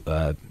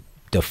to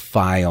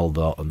defile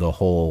the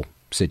whole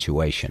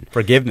situation.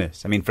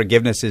 Forgiveness.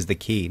 Forgiveness is the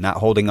key. Not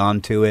holding on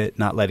to it,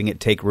 not letting it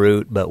take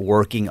root, but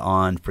working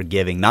on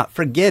forgiving. Not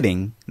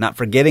forgetting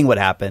what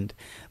happened,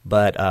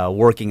 but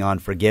working on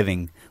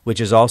forgiving, which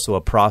is also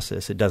a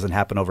process. It doesn't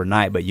happen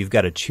overnight, but you've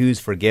got to choose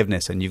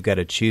forgiveness, and you've got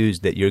to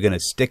choose that you're going to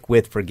stick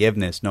with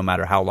forgiveness no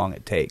matter how long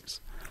it takes.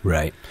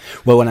 Right.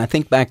 Well, when I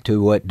think back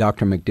to what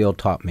Dr. McDill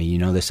taught me,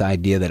 this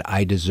idea that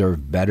I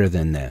deserve better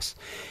than this,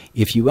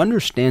 if you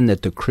understand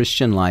that the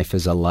Christian life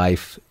is a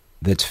life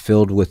that's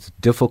filled with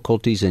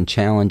difficulties and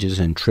challenges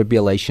and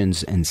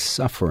tribulations and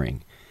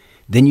suffering,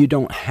 then you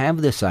don't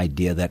have this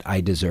idea that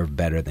I deserve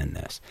better than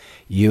this.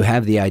 You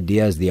have the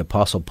idea, as the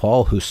Apostle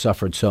Paul, who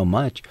suffered so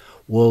much,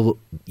 well,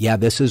 yeah,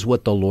 this is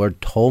what the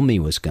Lord told me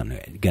was going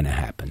to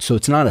happen. So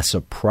it's not a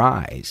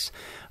surprise.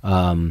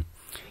 I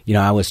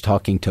was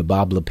talking to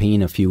Bob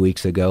Lepine a few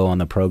weeks ago on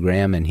the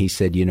program, and he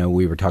said,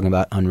 we were talking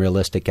about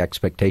unrealistic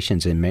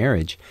expectations in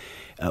marriage.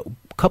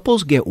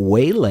 Couples get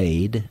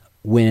waylaid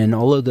when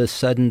all of a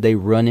sudden they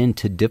run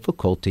into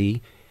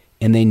difficulty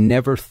and they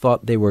never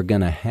thought they were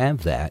going to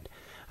have that.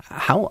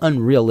 How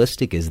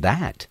unrealistic is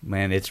that?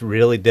 Man, it's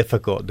really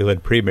difficult doing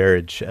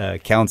pre-marriage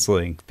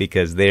counseling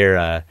because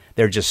they're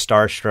just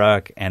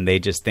starstruck and they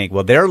just think,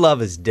 well, their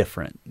love is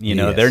different.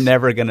 Yes. They're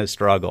never going to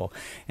struggle.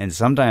 And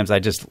sometimes I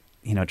just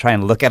try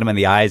and look at them in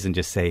the eyes and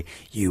just say,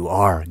 you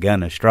are going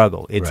to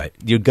struggle. Right.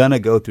 You're going to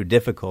go through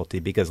difficulty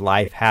because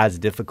life has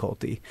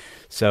difficulty.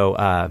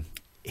 So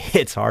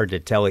it's hard to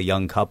tell a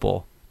young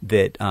couple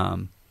that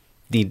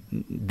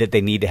that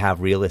they need to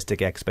have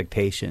realistic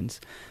expectations.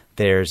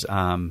 There's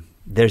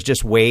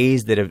just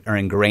ways that are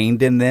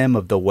ingrained in them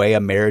of the way a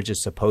marriage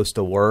is supposed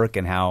to work,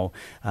 and how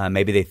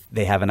maybe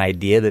they have an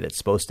idea that it's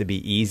supposed to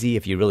be easy.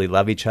 If you really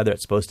love each other,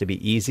 it's supposed to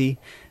be easy.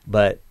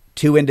 But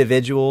two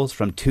individuals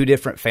from two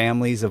different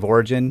families of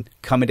origin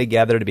coming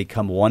together to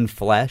become one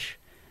flesh,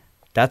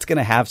 that's going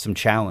to have some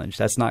challenge.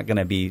 That's not going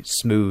to be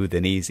smooth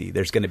and easy.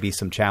 There's going to be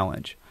some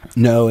challenge.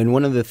 No, and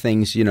one of the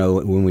things,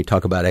 when we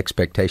talk about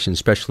expectations,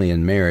 especially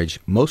in marriage,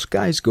 most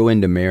guys go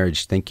into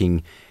marriage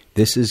thinking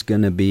this is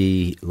going to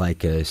be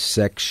like a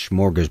sex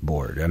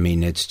smorgasbord. I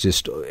mean, it's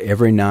just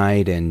every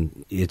night,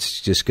 and it's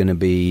just going to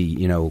be,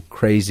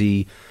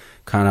 crazy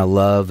kind of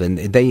love. And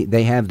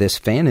they have this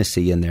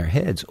fantasy in their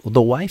heads. Well,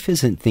 the wife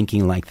isn't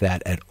thinking like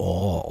that at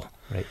all.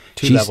 Right.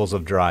 She's levels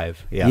of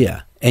drive. Yeah.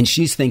 Yeah. And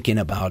she's thinking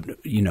about,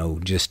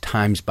 just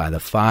times by the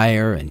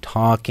fire and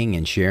talking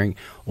and sharing.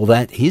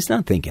 Well, he's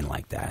not thinking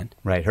like that.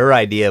 Right. Her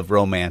idea of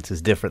romance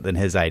is different than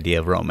his idea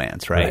of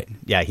romance, right?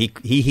 Yeah. He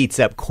heats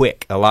up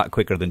quick, a lot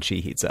quicker than she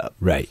heats up.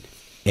 Right.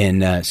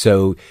 And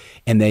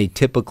and they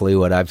typically,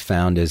 what I've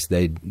found is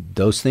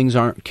those things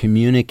aren't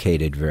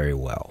communicated very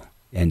well.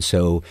 And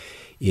so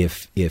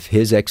if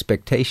his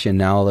expectation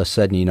now all of a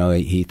sudden,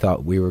 he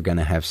thought we were going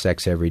to have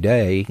sex every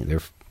day, they're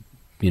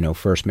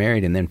first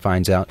married, and then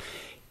finds out,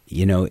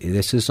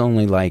 this is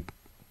only like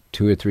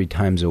 2 or 3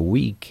 times a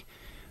week.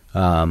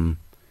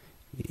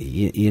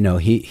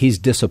 He's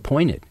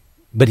disappointed,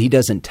 but he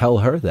doesn't tell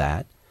her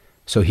that.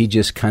 So he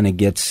just kind of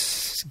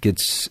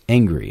gets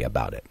angry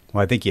about it.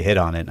 Well, I think you hit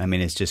on it. I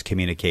mean, it's just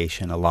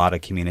communication, a lot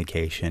of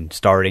communication,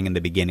 starting in the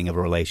beginning of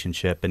a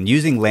relationship and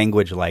using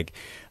language like,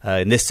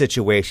 in this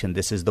situation,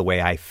 this is the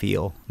way I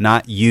feel.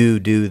 Not you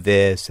do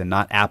this, and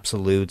not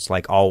absolutes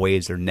like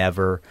always or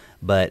never,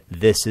 but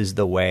this is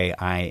the way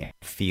I am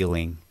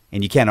feeling.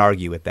 And you can't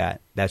argue with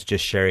that. That's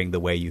just sharing the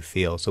way you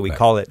feel. So we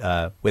call it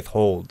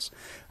withholds.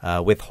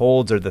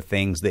 Withholds are the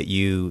things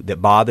that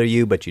bother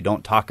you, but you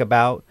don't talk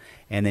about,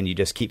 and then you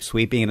just keep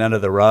sweeping it under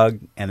the rug,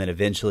 and then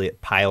eventually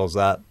it piles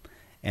up,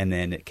 and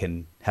then it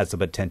has the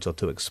potential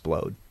to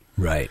explode.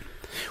 Right.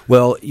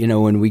 Well,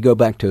 when we go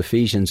back to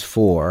Ephesians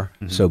 4,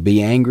 so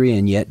be angry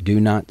and yet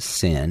do not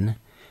sin,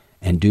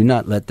 and do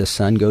not let the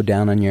sun go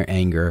down on your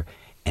anger,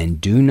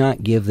 and do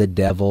not give the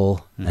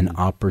devil an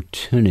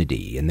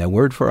opportunity. And the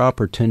word for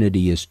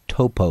opportunity is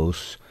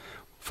topos,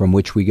 from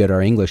which we get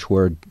our English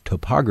word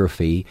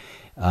topography.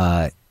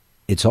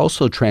 It's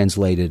also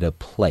translated a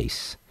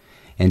place.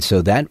 And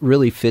so that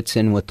really fits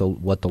in with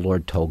what the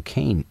Lord told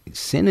Cain.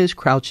 Sin is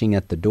crouching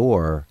at the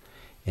door,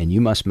 and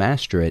you must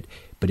master it.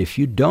 But if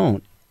you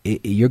don't,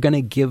 you're going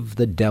to give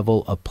the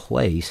devil a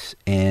place,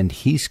 and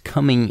he's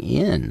coming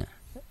in.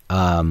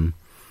 And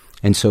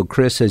so,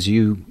 Chris, as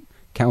you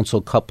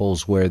counsel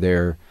couples where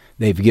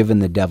they've given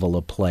the devil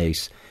a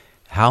place,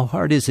 how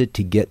hard is it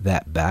to get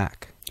that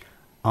back?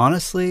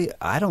 Honestly,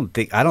 I don't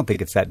think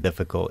it's that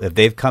difficult. If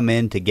they've come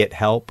in to get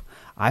help,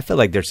 I feel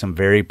like there's some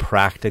very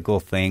practical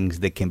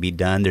things that can be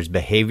done. There's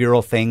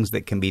behavioral things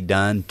that can be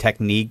done,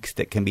 techniques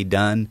that can be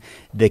done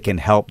that can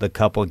help the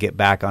couple get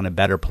back on a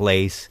better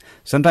place.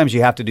 Sometimes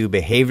you have to do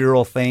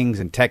behavioral things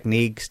and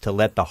techniques to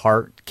let the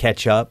heart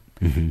catch up.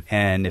 Mm-hmm.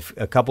 And if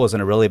a couple is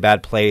in a really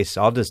bad place,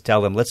 I'll just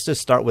tell them, let's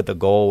just start with the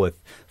goal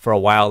for a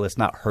while, let's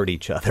not hurt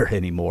each other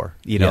anymore.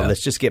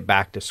 Let's just get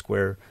back to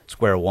square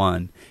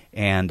one.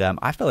 And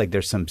I feel like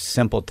there's some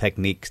simple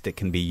techniques that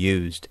can be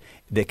used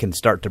that can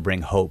start to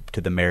bring hope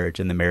to the marriage,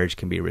 and the marriage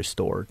can be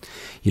restored.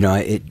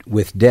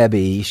 With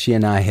Debbie, she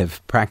and I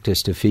have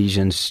practiced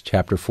Ephesians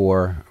chapter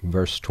 4,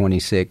 verse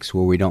 26,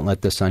 where we don't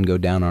let the sun go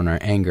down on our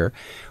anger.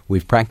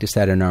 We've practiced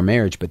that in our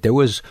marriage, but there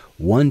was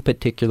one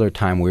particular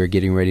time we were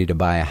getting ready to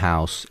buy a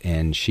house,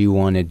 and she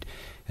wanted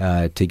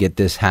to get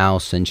this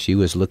house, and she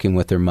was looking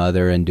with her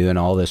mother and doing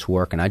all this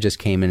work, and I just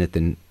came in at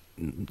the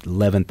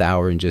 11th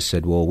hour and just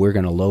said, well, we're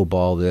going to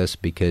lowball this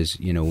because,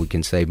 we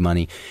can save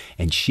money.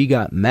 And she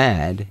got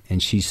mad,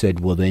 and she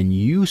said, well, then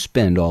you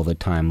spend all the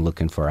time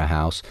looking for a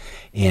house.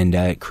 And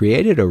it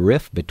created a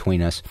rift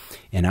between us.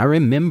 And I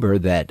remember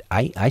that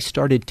I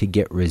started to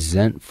get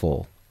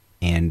resentful,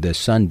 and the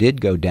sun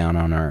did go down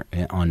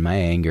on my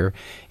anger,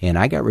 and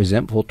I got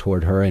resentful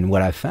toward her. And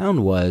what I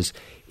found was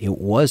it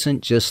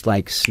wasn't just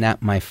like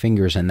snap my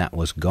fingers and that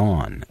was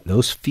gone.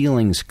 Those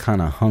feelings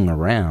kind of hung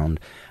around.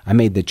 I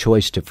made the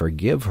choice to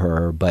forgive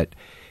her, but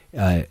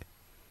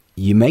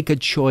you make a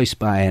choice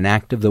by an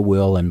act of the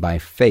will and by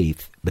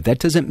faith, but that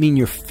doesn't mean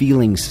your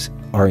feelings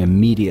are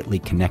immediately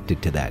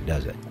connected to that,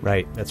 does it?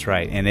 Right, that's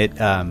right.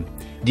 And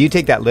do you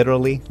take that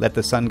literally, let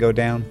the sun go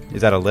down?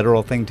 Is that a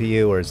literal thing to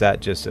you, or is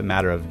that just a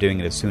matter of doing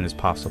it as soon as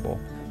possible?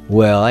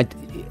 Well,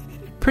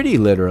 pretty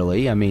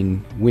literally. I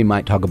mean, we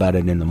might talk about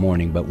it in the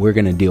morning, but we're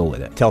going to deal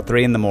with it. Till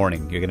 3 in the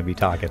morning, you're going to be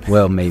talking.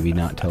 Well, maybe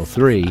not till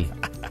 3.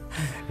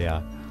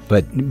 Yeah.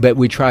 But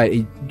we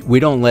try. We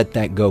don't let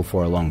that go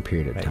for a long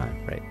period of time.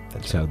 Right.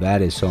 So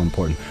that is so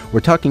important. We're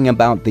talking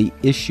about the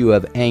issue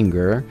of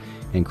anger,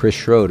 and Chris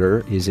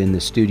Schroeder is in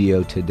the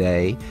studio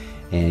today,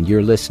 and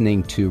you're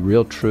listening to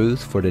Real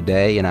Truth for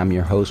today, and I'm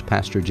your host,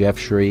 Pastor Jeff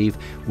Shreve.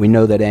 We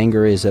know that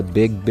anger is a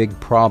big, big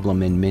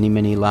problem in many,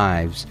 many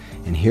lives,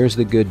 and here's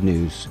the good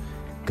news.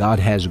 God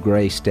has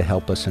grace to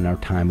help us in our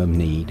time of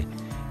need,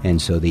 and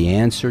so the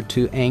answer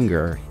to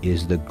anger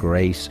is the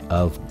grace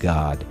of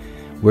God.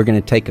 We're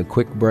going to take a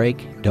quick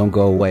break. Don't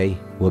go away.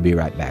 We'll be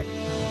right back.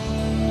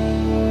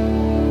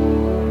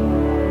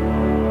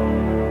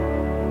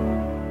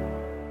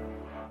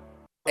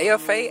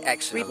 AFA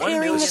Excellent.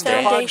 Repairing the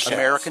foundation.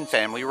 American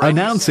Family Radio.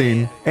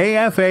 Announcing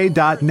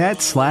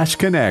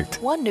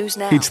AFA.net/connect. One News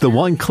Now. It's the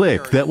one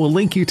click that will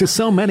link you to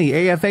so many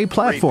AFA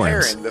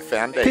platforms. Repairing the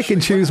foundation. Pick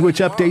and choose which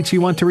updates you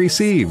want to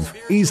receive.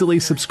 Easily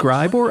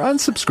subscribe or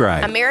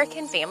unsubscribe.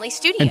 American Family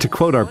Studio. And to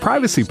quote our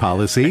privacy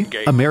policy,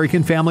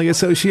 American Family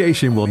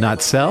Association will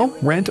not sell,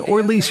 rent,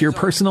 or lease your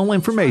personal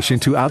information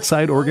to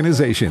outside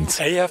organizations.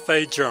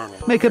 AFA Journal.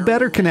 Make a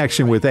better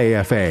connection with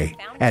AFA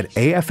at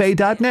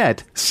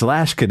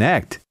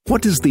afa.net/connect.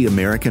 What does the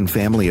American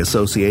Family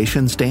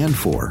Association stand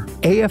for?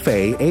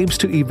 AFA aims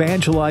to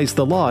evangelize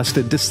the lost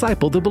and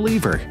disciple the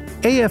believer.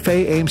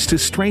 AFA aims to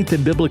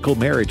strengthen biblical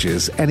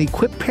marriages and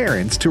equip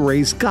parents to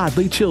raise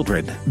godly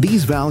children.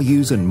 These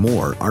values and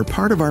more are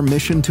part of our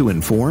mission to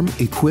inform,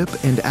 equip,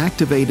 and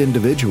activate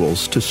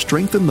individuals to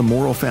strengthen the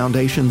moral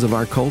foundations of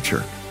our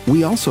culture.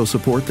 We also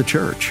support the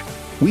church.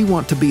 We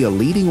want to be a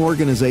leading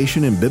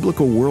organization in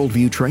biblical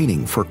worldview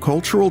training for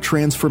cultural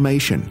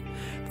transformation.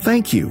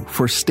 Thank you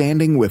for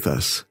standing with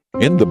us.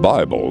 In the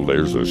Bible,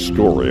 there's a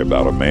story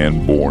about a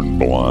man born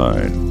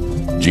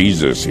blind.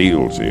 Jesus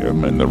heals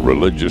him, and the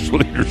religious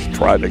leaders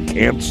try to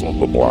cancel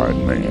the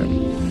blind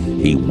man.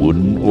 He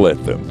wouldn't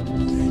let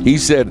them. He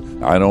said,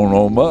 "I don't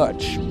know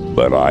much,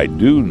 but I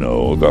do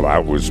know that I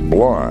was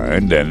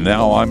blind, and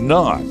now I'm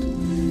not."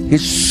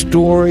 His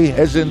story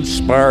has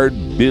inspired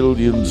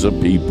billions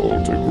of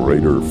people to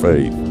greater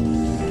faith.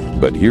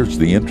 But here's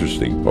the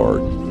interesting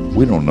part.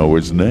 We don't know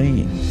his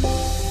name.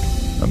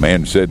 A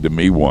man said to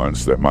me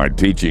once that my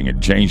teaching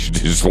had changed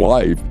his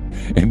life,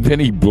 and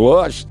then he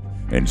blushed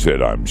and said,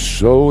 "I'm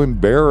so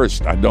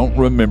embarrassed I don't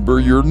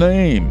remember your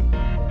name."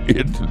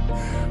 It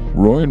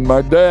ruined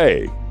my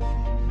day.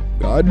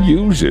 God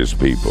uses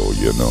people,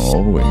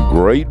 in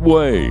great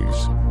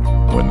ways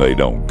when they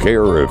don't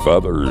care if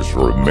others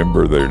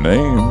remember their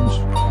names.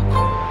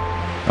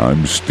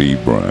 I'm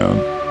Steve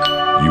Brown.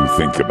 You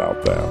think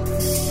about that.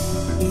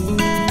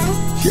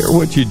 Share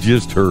what you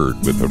just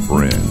heard with a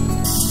friend.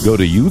 Go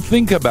to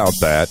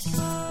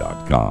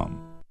youthinkaboutthat.com.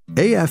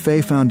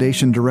 AFA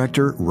Foundation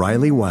Director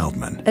Riley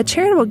Wildman. A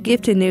charitable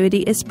gift annuity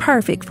is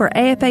perfect for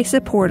AFA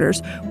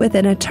supporters with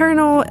an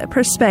eternal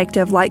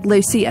perspective like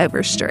Lucy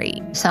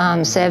Overstreet.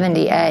 Psalm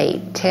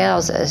 78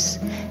 tells us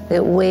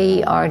that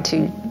we are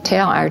to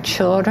tell our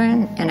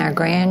children and our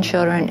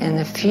grandchildren and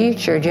the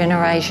future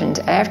generations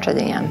after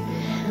them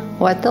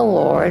what the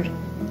Lord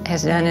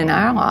has done in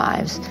our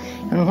lives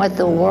and what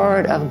the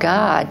Word of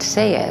God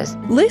says.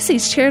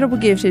 Lucy's charitable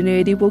gift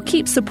annuity will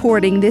keep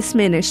supporting this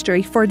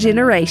ministry for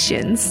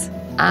generations.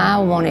 I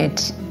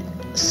wanted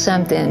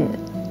something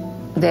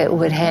that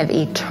would have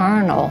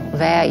eternal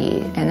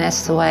value, and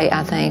that's the way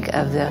I think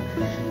of the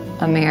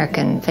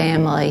American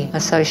Family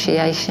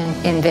Association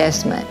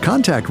investment.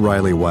 Contact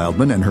Riley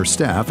Wildman and her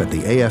staff at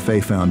the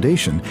AFA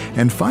Foundation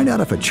and find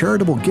out if a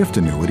charitable gift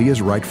annuity is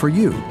right for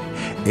you.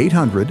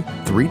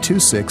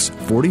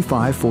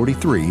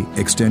 800-326-4543,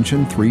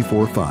 extension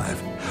 345.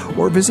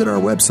 Or visit our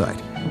website,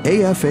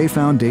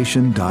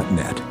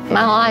 afafoundation.net.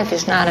 My life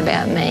is not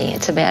about me,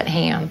 it's about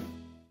Him.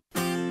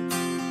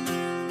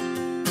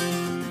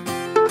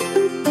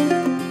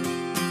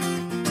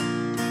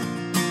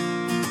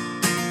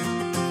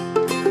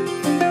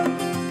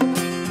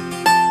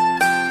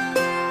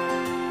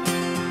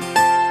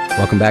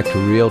 Welcome back to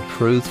Real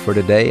Truth for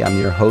today. I'm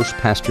your host,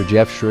 Pastor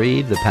Jeff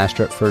Shreve, the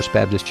pastor at First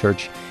Baptist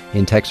Church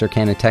in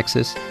Texarkana,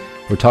 Texas.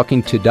 We're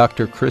talking to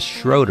Dr. Chris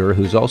Schroeder,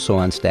 who's also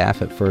on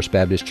staff at First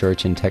Baptist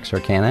Church in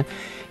Texarkana,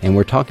 and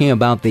we're talking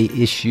about the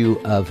issue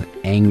of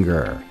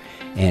anger.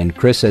 And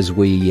Chris, as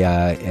we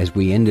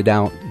ended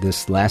out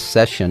this last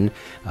session,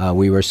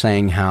 we were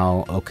saying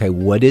how,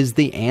 what is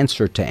the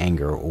answer to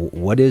anger?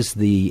 What is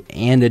the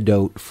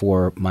antidote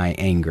for my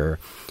anger?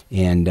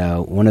 And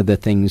one of the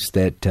things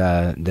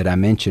that I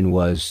mentioned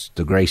was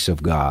the grace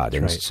of God.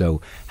 And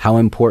so how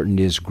important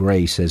is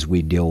grace as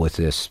we deal with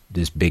this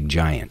big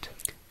giant?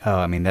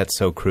 Oh, that's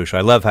so crucial.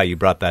 I love how you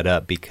brought that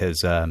up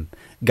because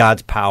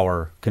God's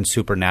power can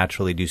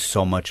supernaturally do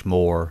so much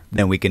more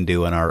than we can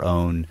do in our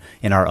own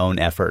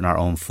effort, in our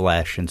own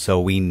flesh. And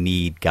so we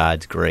need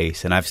God's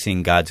grace. And I've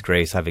seen God's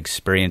grace. I've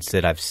experienced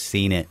it. I've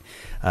seen it.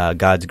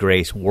 God's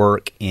grace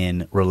work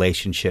in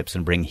relationships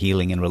and bring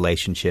healing in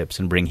relationships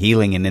and bring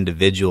healing in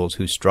individuals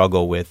who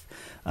struggle with,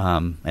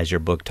 as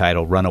your book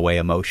title, runaway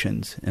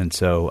emotions. And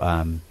so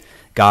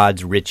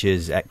God's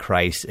riches at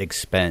Christ's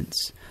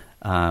expense,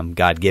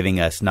 God giving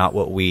us not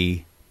what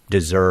we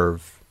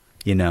deserve,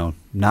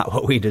 not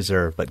what we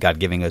deserve, but God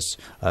giving us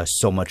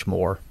so much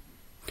more.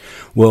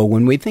 Well,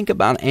 when we think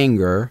about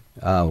anger,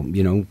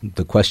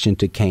 the question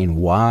to Cain,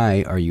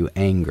 why are you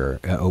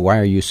why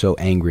are you so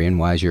angry, and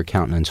why is your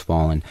countenance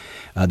fallen?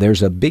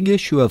 There's a big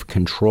issue of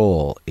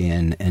control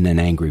in an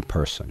angry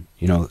person.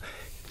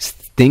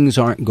 Things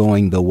aren't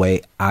going the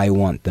way I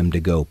want them to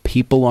go.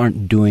 People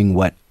aren't doing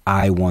what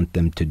I want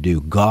them to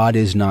do. God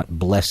is not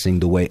blessing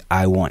the way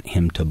I want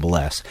Him to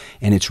bless.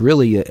 And it's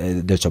really,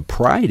 there's a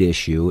pride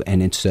issue,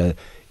 and it's,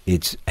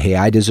 hey,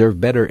 I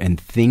deserve better, and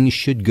things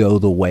should go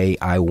the way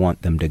I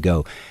want them to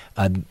go.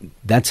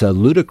 that's a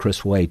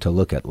ludicrous way to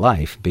look at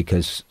life,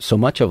 because so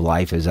much of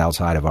life is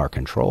outside of our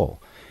control.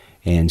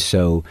 And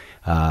so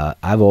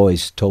I've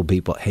always told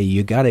people, hey,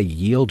 you got to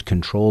yield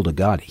control to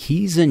God.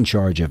 He's in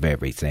charge of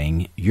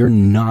everything. You're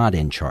not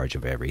in charge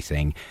of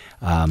everything.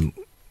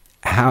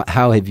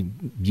 How have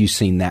you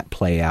seen that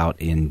play out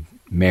in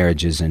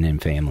marriages and in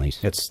families?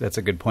 That's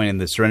a good point. In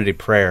the Serenity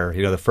Prayer,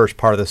 the first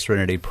part of the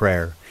Serenity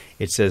Prayer,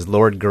 it says,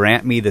 Lord,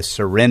 grant me the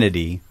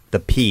serenity, the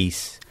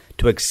peace,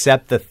 to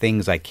accept the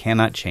things I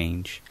cannot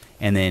change,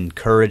 and then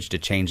courage to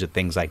change the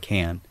things I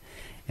can.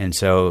 And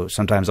so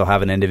sometimes I'll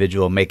have an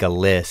individual make a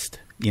list,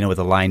 with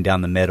a line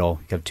down the middle.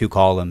 You have two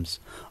columns.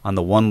 On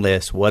the one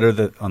list,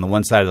 on the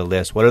one side of the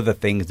list, what are the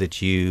things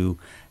that you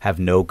have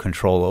no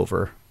control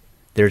over?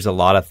 There's a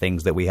lot of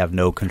things that we have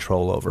no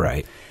control over.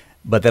 Right.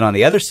 But then on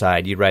the other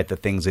side, you write the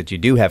things that you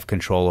do have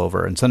control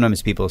over. And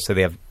sometimes people say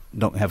they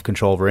don't have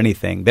control over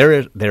anything.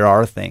 There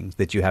are things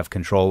that you have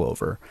control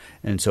over.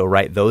 And so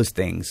write those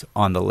things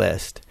on the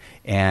list.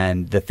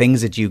 And the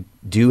things that you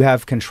do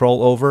have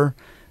control over,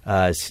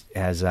 as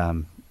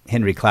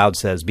Henry Cloud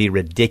says, be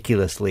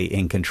ridiculously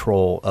in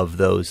control of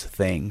those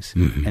things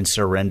and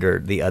surrender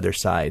the other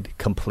side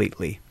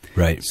completely.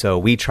 Right. So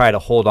we try to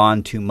hold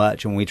on too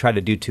much, and when we try to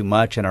do too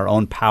much in our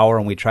own power,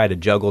 and we try to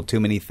juggle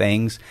too many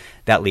things,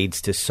 that leads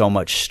to so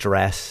much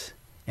stress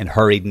and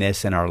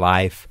hurriedness in our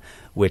life,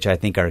 which I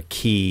think are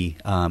key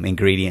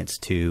ingredients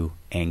to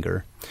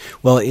anger.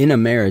 Well, in a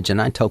marriage,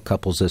 and I tell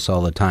couples this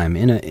all the time,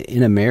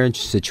 in a marriage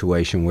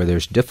situation where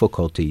there's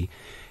difficulty,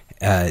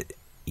 a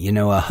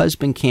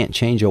husband can't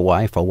change a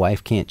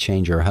wife can't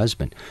change her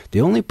husband.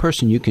 The only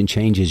person you can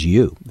change is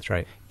you. That's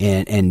right.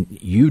 And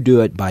you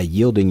do it by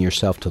yielding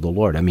yourself to the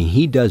Lord. I mean,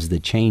 He does the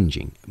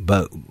changing,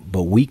 but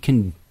we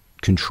can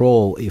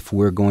control if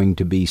we're going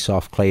to be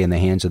soft clay in the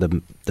hands of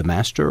the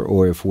master,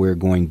 or if we're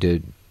going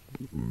to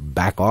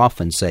back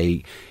off and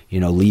say,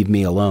 leave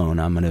me alone.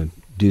 I'm going to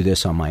do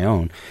this on my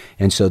own.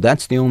 And so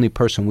that's the only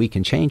person we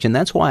can change. And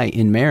that's why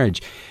in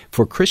marriage,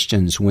 for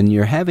Christians, when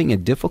you're having a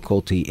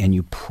difficulty and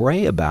you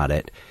pray about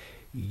it,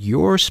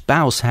 your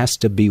spouse has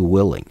to be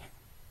willing.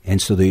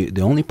 And so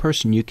the only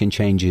person you can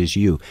change is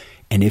you.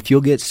 And if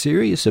you'll get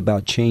serious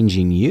about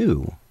changing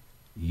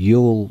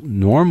you'll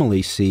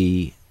normally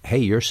see, hey,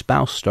 your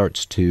spouse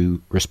starts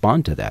to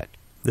respond to that.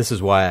 This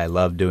is why I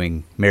love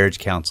doing marriage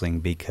counseling,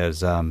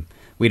 because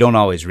we don't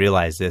always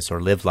realize this or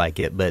live like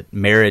it, but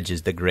marriage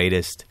is the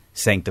greatest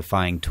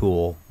sanctifying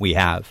tool we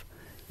have.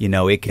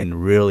 It can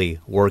really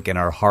work in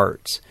our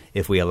hearts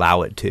if we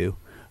allow it to.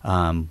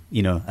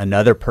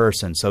 Another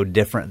person so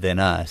different than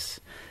us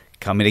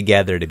coming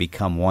together to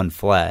become one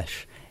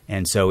flesh.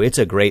 And so it's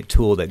a great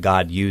tool that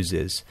God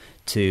uses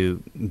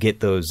to get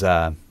those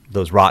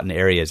rotten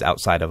areas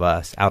out of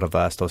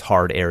us, those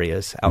hard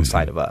areas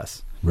outside of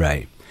us.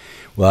 Right.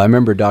 Well, I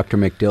remember Dr.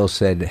 McDill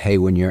said, hey,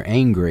 when you're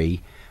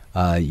angry,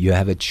 you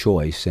have a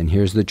choice, and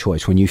here's the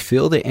choice. When you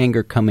feel the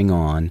anger coming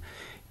on,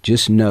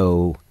 just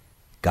know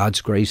God's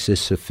grace is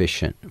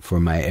sufficient for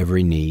my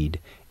every need,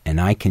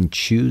 and I can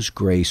choose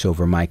grace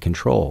over my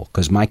control.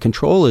 Because my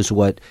control is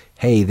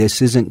hey,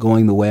 this isn't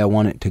going the way I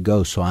want it to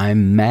go, so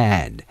I'm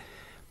mad.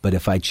 But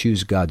if I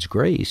choose God's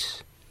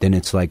grace, then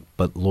it's like,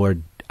 but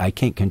Lord, I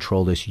can't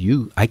control this.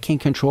 I can't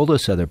control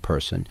this other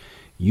person.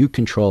 You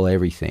control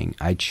everything.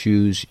 I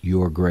choose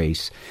your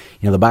grace.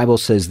 The Bible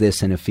says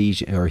this in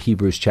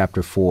Hebrews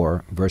chapter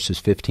 4, verses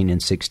 15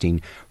 and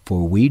 16,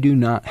 for we do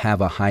not have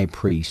a high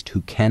priest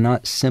who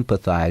cannot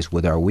sympathize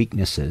with our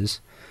weaknesses,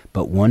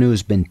 but one who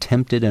has been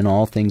tempted in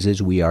all things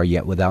as we are,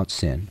 yet without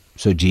sin.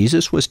 So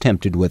Jesus was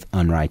tempted with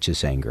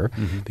unrighteous anger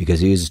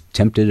because he is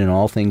tempted in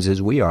all things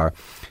as we are.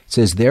 It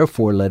says,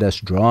 therefore, let us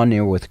draw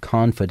near with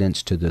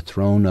confidence to the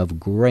throne of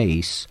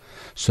grace,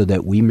 so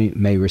that we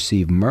may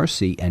receive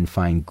mercy and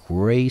find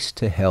grace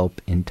to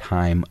help in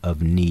time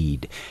of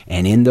need.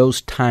 And in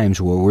those times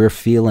where we're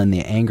feeling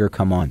the anger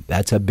come on,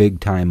 that's a big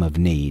time of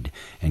need.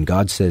 And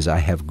God says, I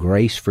have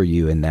grace for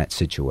you in that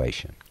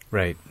situation.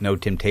 Right. No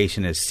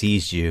temptation has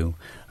seized you.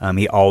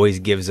 He always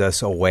gives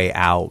us a way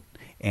out.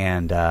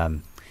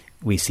 And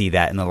we see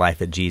that in the life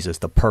of Jesus,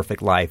 the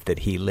perfect life that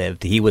he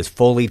lived. He was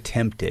fully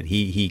tempted.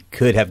 He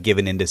could have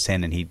given into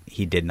sin, and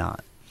he did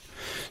not.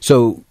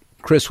 So,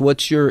 Chris,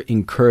 what's your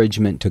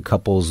encouragement to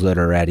couples that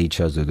are at each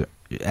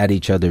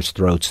other's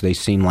throats? They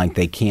seem like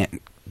they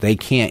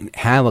can't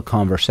have a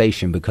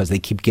conversation because they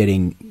keep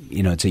getting,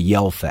 it's a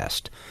yell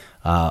fest.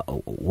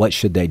 What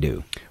should they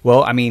do?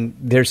 Well, I mean,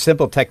 there's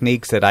simple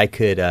techniques that I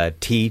could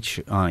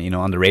teach,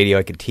 on the radio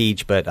I could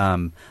teach, but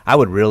I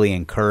would really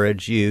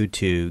encourage you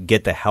to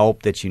get the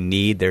help that you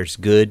need. There's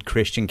good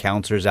Christian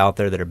counselors out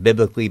there that are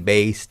biblically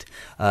based,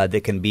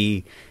 that can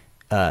be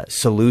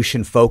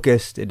solution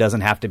focused. It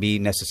doesn't have to be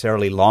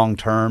necessarily long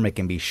term. It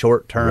can be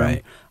short term.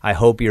 Right. I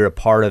hope you're a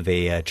part of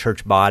a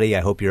church body.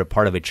 I hope you're a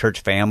part of a church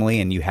family,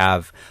 and you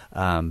have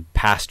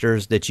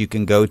pastors that you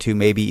can go to,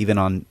 maybe even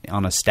on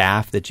a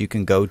staff that you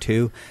can go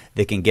to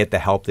that can get the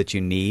help that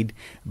you need.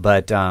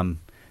 But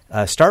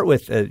start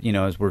with,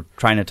 as we're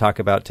trying to talk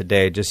about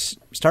today, just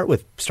start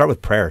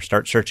with prayer.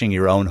 Start searching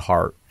your own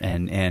heart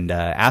and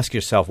ask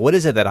yourself, what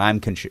is it that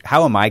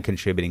how am I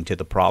contributing to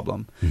the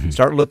problem? Mm-hmm.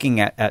 Start looking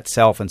at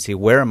self and see,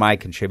 where am I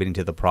contributing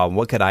to the problem?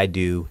 What could I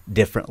do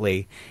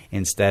differently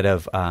instead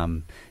of,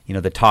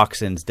 the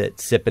toxins that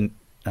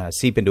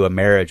seep into a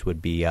marriage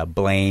would be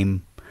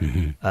blame,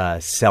 mm-hmm.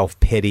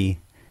 Self-pity,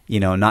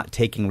 not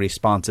taking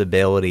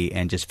responsibility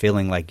and just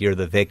feeling like you're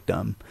the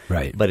victim.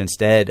 Right. But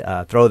instead,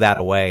 throw that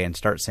away and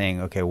start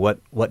saying, okay,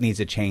 what needs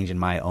to change in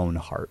my own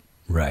heart?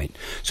 Right.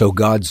 So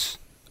God's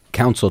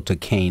counsel to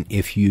Cain,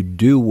 if you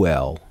do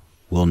well,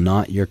 will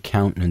not your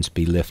countenance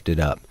be lifted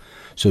up?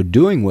 So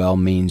doing well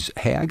means,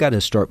 hey, I got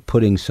to start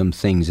putting some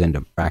things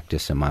into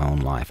practice in my own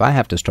life. I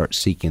have to start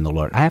seeking the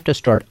Lord. I have to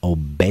start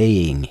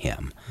obeying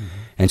Him. Mm-hmm.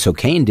 And so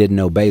Cain didn't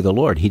obey the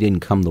Lord. He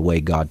didn't come the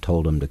way God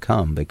told him to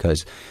come,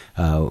 because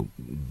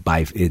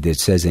it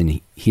says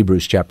in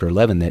Hebrews chapter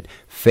 11 that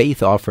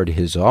faith offered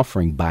his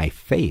offering by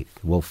faith.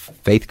 Well,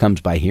 faith comes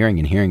by hearing,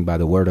 and hearing by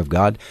the word of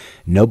God.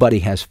 Nobody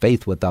has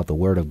faith without the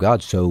word of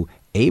God. So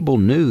Abel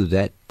knew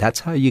that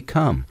that's how you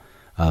come.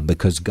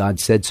 Because God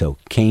said so.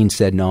 Cain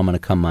said, no, I'm going to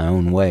come my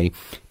own way.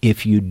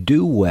 If you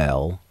do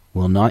well,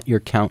 will not your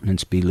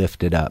countenance be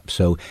lifted up?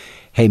 So,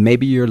 hey,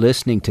 maybe you're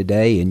listening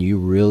today and you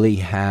really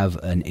have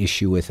an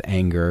issue with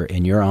anger,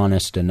 and you're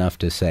honest enough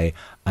to say,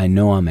 I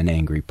know I'm an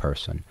angry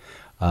person.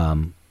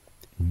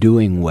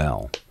 Doing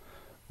well.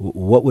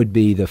 What would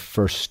be the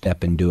first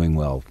step in doing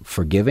well?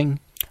 Forgiving?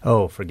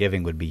 Oh,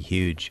 forgiving would be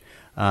huge.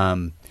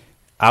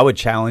 I would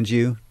challenge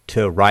you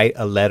to write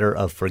a letter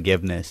of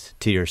forgiveness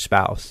to your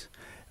spouse.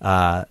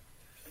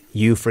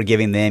 You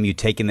forgiving them, you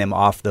taking them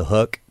off the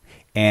hook.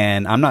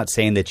 And I'm not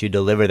saying that you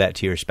deliver that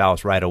to your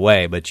spouse right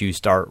away, but you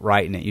start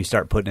writing it, you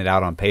start putting it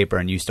out on paper,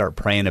 and you start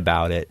praying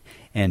about it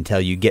until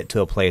you get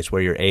to a place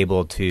where you're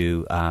able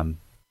to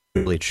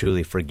really,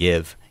 truly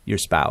forgive your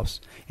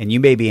spouse. And you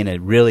may be in a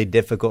really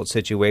difficult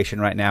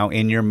situation right now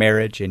in your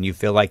marriage, and you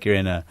feel like you're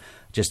in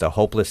just a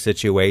hopeless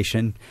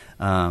situation.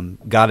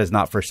 God has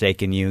not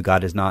forsaken you.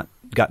 God has not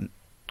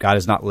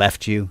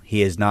left you.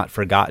 He has not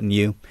forgotten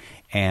you.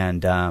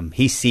 And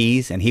He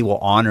sees, and He will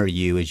honor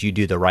you as you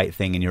do the right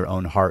thing in your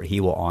own heart. He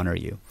will honor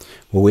you.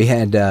 Well, we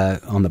had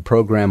on the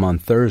program on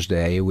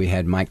Thursday, we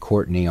had Mike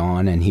Courtney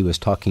on, and he was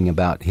talking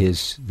about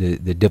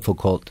the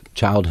difficult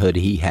childhood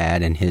he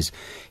had, and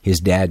his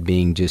dad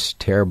being just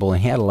terrible.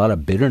 And he had a lot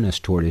of bitterness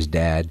toward his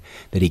dad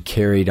that he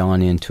carried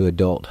on into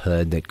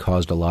adulthood that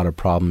caused a lot of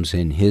problems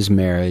in his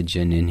marriage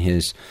and in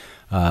his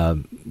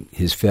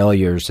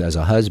failures as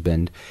a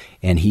husband.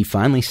 And he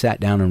finally sat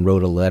down and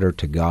wrote a letter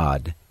to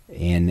God.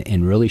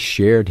 And really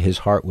shared his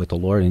heart with the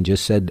Lord, and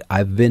just said,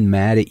 I've been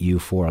mad at you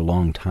for a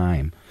long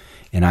time,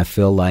 and I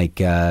feel like,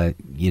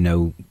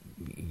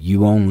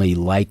 you only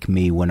like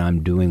me when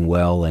I'm doing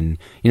well, and,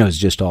 it's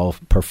just all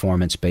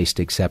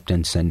performance-based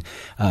acceptance. And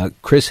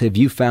Chris, have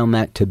you found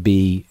that to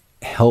be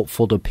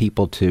helpful to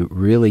people to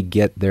really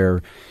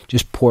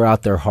just pour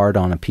out their heart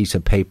on a piece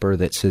of paper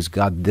that says,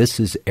 God, this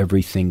is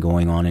everything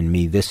going on in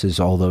me. This is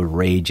all the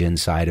rage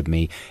inside of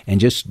me, and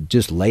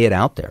just lay it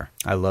out there.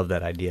 I love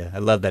that idea. I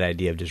love that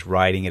idea of just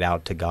writing it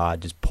out to God,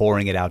 just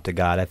pouring it out to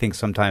God. I think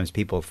sometimes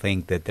people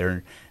think that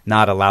they're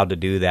not allowed to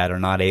do that or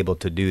not able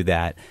to do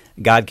that.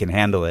 God can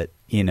handle it,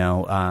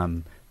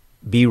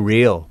 Be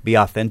real, be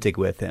authentic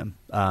with Him.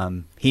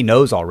 He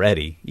knows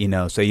already,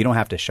 so you don't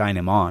have to shine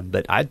Him on.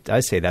 But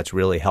I say that's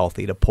really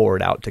healthy to pour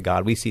it out to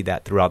God. We see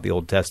that throughout the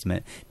Old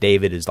Testament.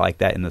 David is like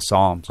that in the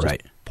Psalms. Just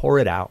right. Pour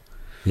it out.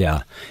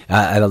 Yeah.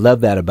 I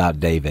love that about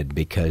David,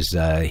 because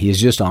he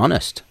is just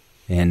honest.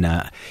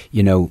 And,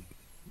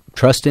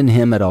 trust in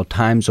Him at all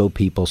times, O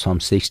people, Psalm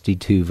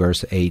 62,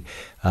 verse 8.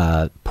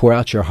 Pour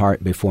out your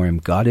heart before Him.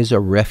 God is a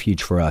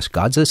refuge for us.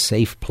 God's a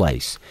safe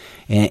place.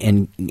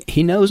 And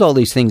He knows all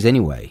these things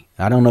anyway.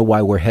 I don't know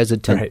why we're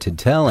hesitant to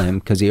tell Him,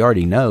 because He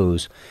already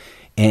knows.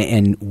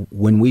 And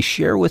when we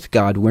share with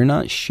God, we're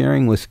not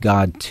sharing with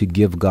God to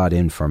give God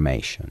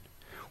information.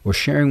 We're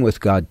sharing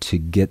with God to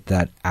get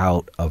that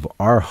out of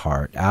our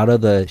heart, out of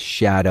the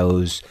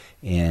shadows,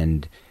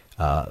 and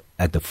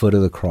at the foot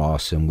of the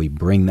cross, and we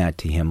bring that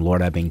to Him.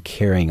 Lord, I've been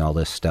carrying all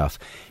this stuff,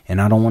 and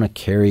I don't want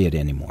to carry it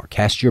anymore.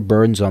 Cast your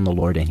burdens on the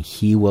Lord, and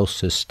He will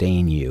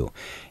sustain you.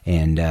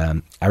 And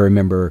I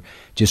remember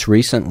just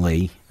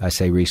recently, I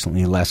say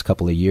recently, the last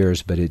couple of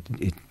years, but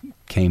it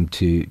came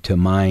to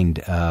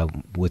mind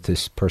with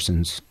this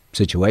person's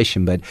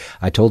situation. But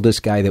I told this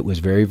guy that was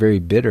very, very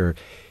bitter,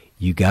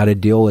 you got to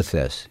deal with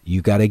this.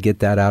 You got to get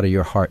that out of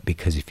your heart,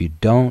 because if you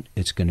don't,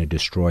 it's going to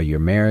destroy your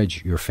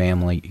marriage, your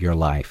family, your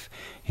life.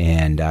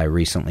 And I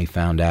recently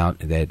found out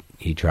that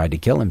he tried to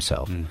kill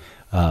himself.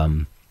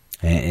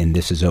 And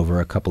this is over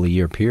a couple of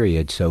year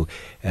period. So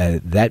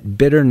that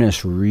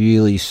bitterness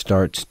really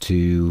starts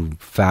to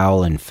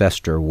foul and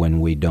fester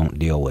when we don't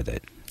deal with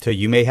it. So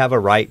you may have a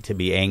right to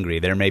be angry.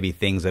 There may be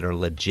things that are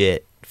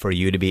legit for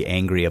you to be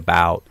angry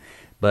about.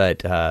 But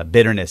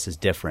bitterness is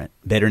different.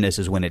 Bitterness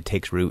is when it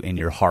takes root in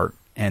your heart,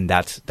 and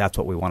that's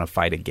what we want to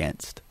fight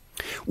against.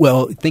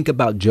 Well, think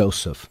about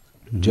Joseph.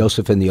 Mm-hmm.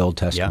 Joseph in the Old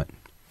Testament. Yeah.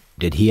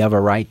 did he have a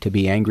right to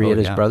be angry at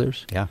his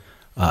brothers? Yeah.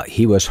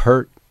 He was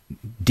hurt,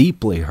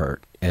 deeply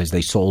hurt, as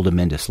they sold him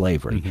into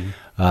slavery.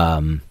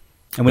 And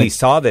when he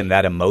saw them,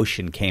 that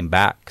emotion came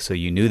back. So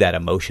you knew that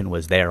emotion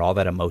was there. All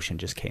that emotion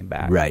just came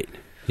back. Right.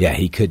 Yeah,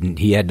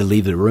 he had to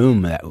leave the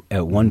room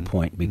at one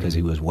point because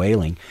he was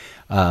wailing.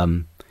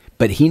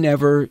 But he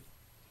never,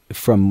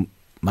 from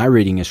my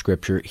reading of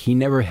Scripture, he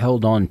never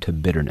held on to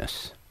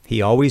bitterness.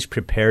 He always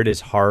prepared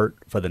his heart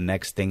for the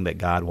next thing that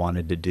God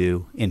wanted to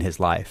do in his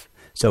life.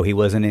 So he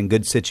wasn't in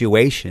good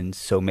situations.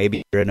 So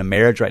maybe you're in a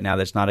marriage right now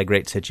that's not a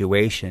great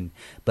situation.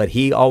 But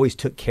he always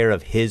took care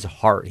of his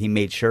heart. He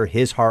made sure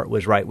his heart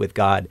was right with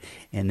God.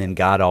 And then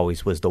God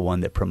always was the one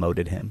that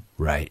promoted him.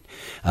 Right.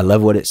 I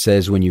love what it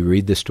says when you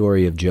read the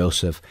story of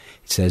Joseph.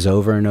 It says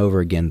over and over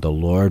again, the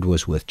Lord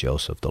was with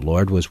Joseph. The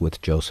Lord was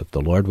with Joseph. The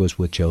Lord was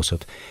with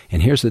Joseph.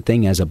 And here's the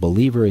thing, as a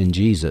believer in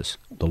Jesus,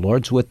 the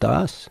Lord's with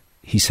us.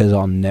 He says,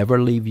 I'll never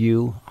leave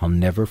you, I'll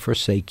never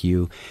forsake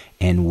you,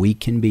 and we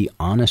can be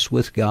honest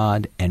with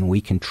God, and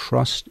we can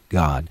trust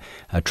God.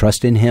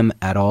 Trust in Him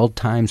at all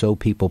times, O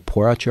people.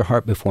 Pour out your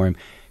heart before Him.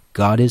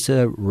 God is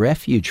a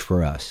refuge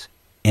for us.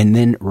 And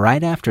then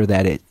right after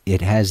that,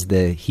 it has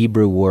the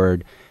Hebrew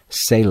word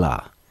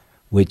Selah,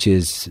 which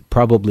is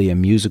probably a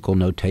musical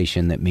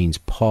notation that means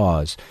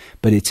pause.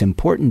 But it's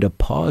important to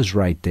pause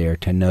right there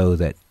to know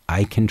that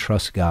I can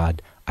trust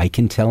God. I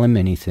can tell Him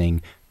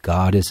anything.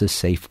 God is a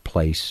safe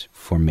place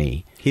for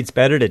me. It's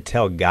better to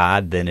tell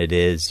God than it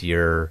is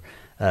your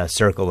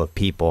circle of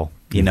people.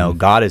 You know,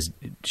 God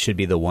should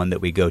be the one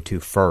that we go to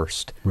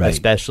first, right.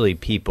 Especially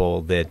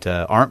people that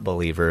aren't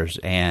believers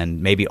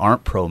and maybe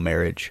aren't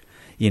pro-marriage.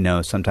 You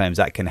know, sometimes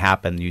that can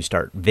happen. You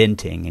start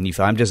venting, and you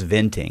feel, I'm just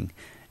venting.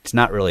 It's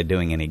not really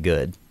doing any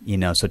good, you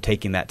know, so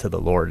taking that to the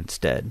Lord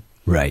instead.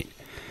 Right.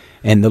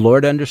 And the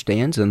Lord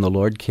understands and the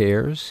Lord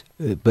cares.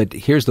 But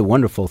here's the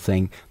wonderful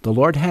thing. The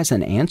Lord has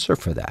an answer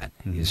for that.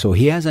 So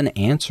He has an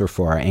answer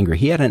for our anger.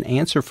 He had an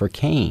answer for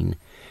Cain.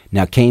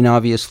 Now, Cain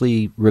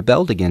obviously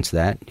rebelled against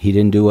that. He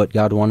didn't do what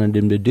God wanted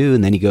him to do,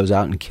 and then he goes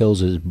out and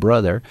kills his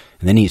brother.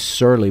 And then he's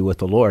surly with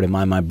the Lord. Am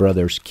I my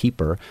brother's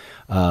keeper?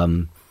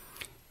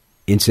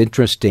 It's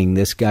interesting.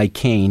 This guy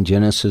Cain,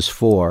 Genesis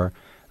 4,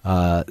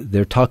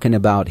 they're talking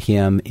about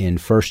him in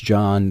 1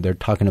 John. They're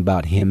talking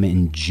about him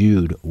in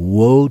Jude.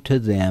 Woe to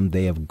them,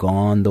 they have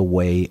gone the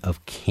way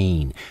of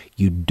Cain.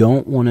 You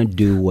don't want to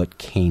do what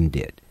Cain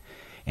did.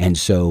 And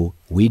so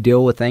we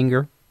deal with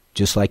anger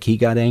just like he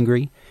got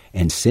angry.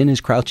 And sin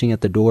is crouching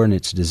at the door and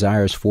its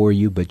desires for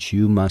you, but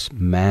you must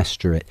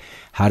master it.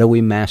 How do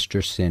we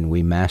master sin?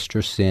 We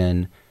master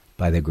sin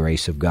by the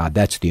grace of God.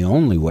 That's the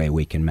only way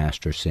we can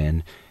master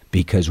sin,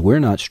 because we're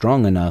not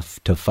strong enough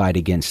to fight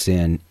against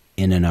sin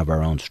in and of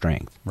our own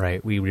strength.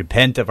 Right. We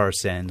repent of our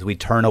sins. We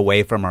turn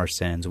away from our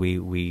sins.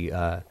 We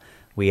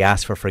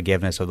ask for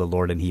forgiveness of the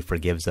Lord, and He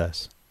forgives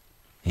us.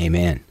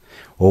 Amen.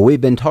 Well, we've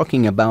been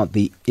talking about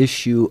the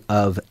issue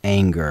of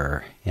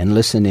anger. And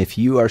listen, if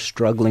you are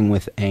struggling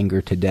with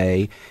anger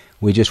today,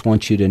 we just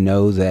want you to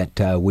know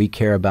that we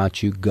care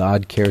about you.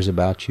 God cares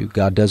about you.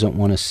 God doesn't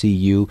want to see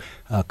you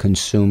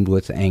consumed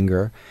with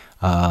anger.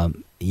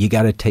 You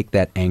got to take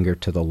that anger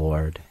to the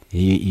Lord.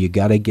 You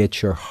got to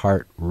get your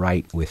heart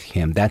right with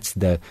Him. That's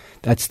the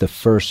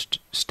first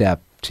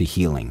step to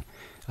healing.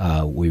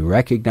 We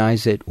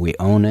recognize it, we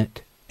own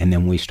it, and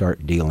then we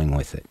start dealing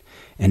with it.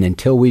 And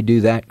until we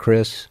do that,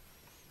 Chris,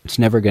 it's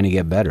never going to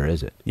get better,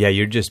 is it? Yeah,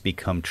 you just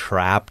become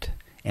trapped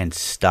and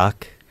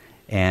stuck,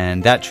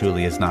 and that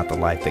truly is not the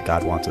life that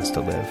God wants us to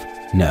live.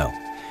 No.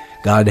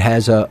 God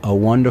has a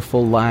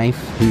wonderful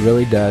life. He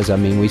really does. I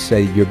mean, we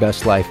say your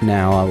best life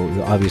now.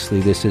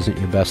 Obviously, this isn't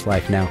your best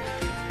life now.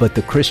 But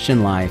the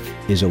Christian life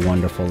is a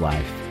wonderful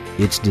life.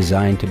 It's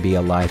designed to be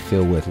a life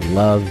filled with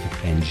love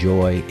and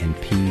joy and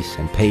peace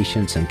and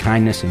patience and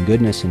kindness and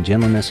goodness and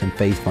gentleness and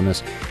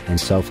faithfulness and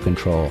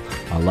self-control.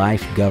 A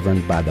life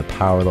governed by the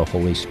power of the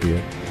Holy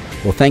Spirit.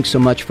 Well, thanks so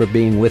much for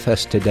being with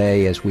us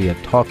today as we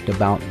have talked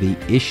about the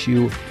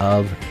issue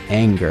of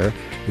anger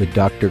with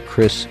Dr.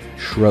 Chris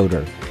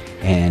Schroeder.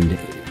 And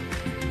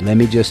let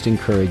me just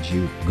encourage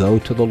you, go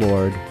to the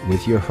Lord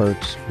with your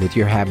hurts, with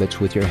your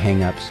habits, with your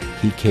hang-ups.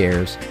 He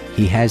cares.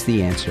 He has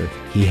the answer.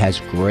 He has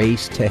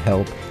grace to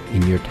help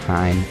in your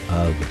time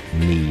of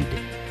need.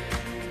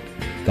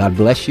 God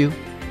bless you.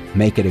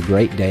 Make it a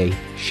great day.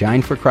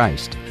 Shine for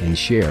Christ and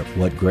share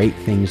what great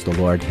things the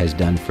Lord has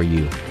done for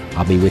you.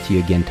 I'll be with you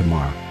again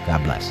tomorrow.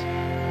 God bless.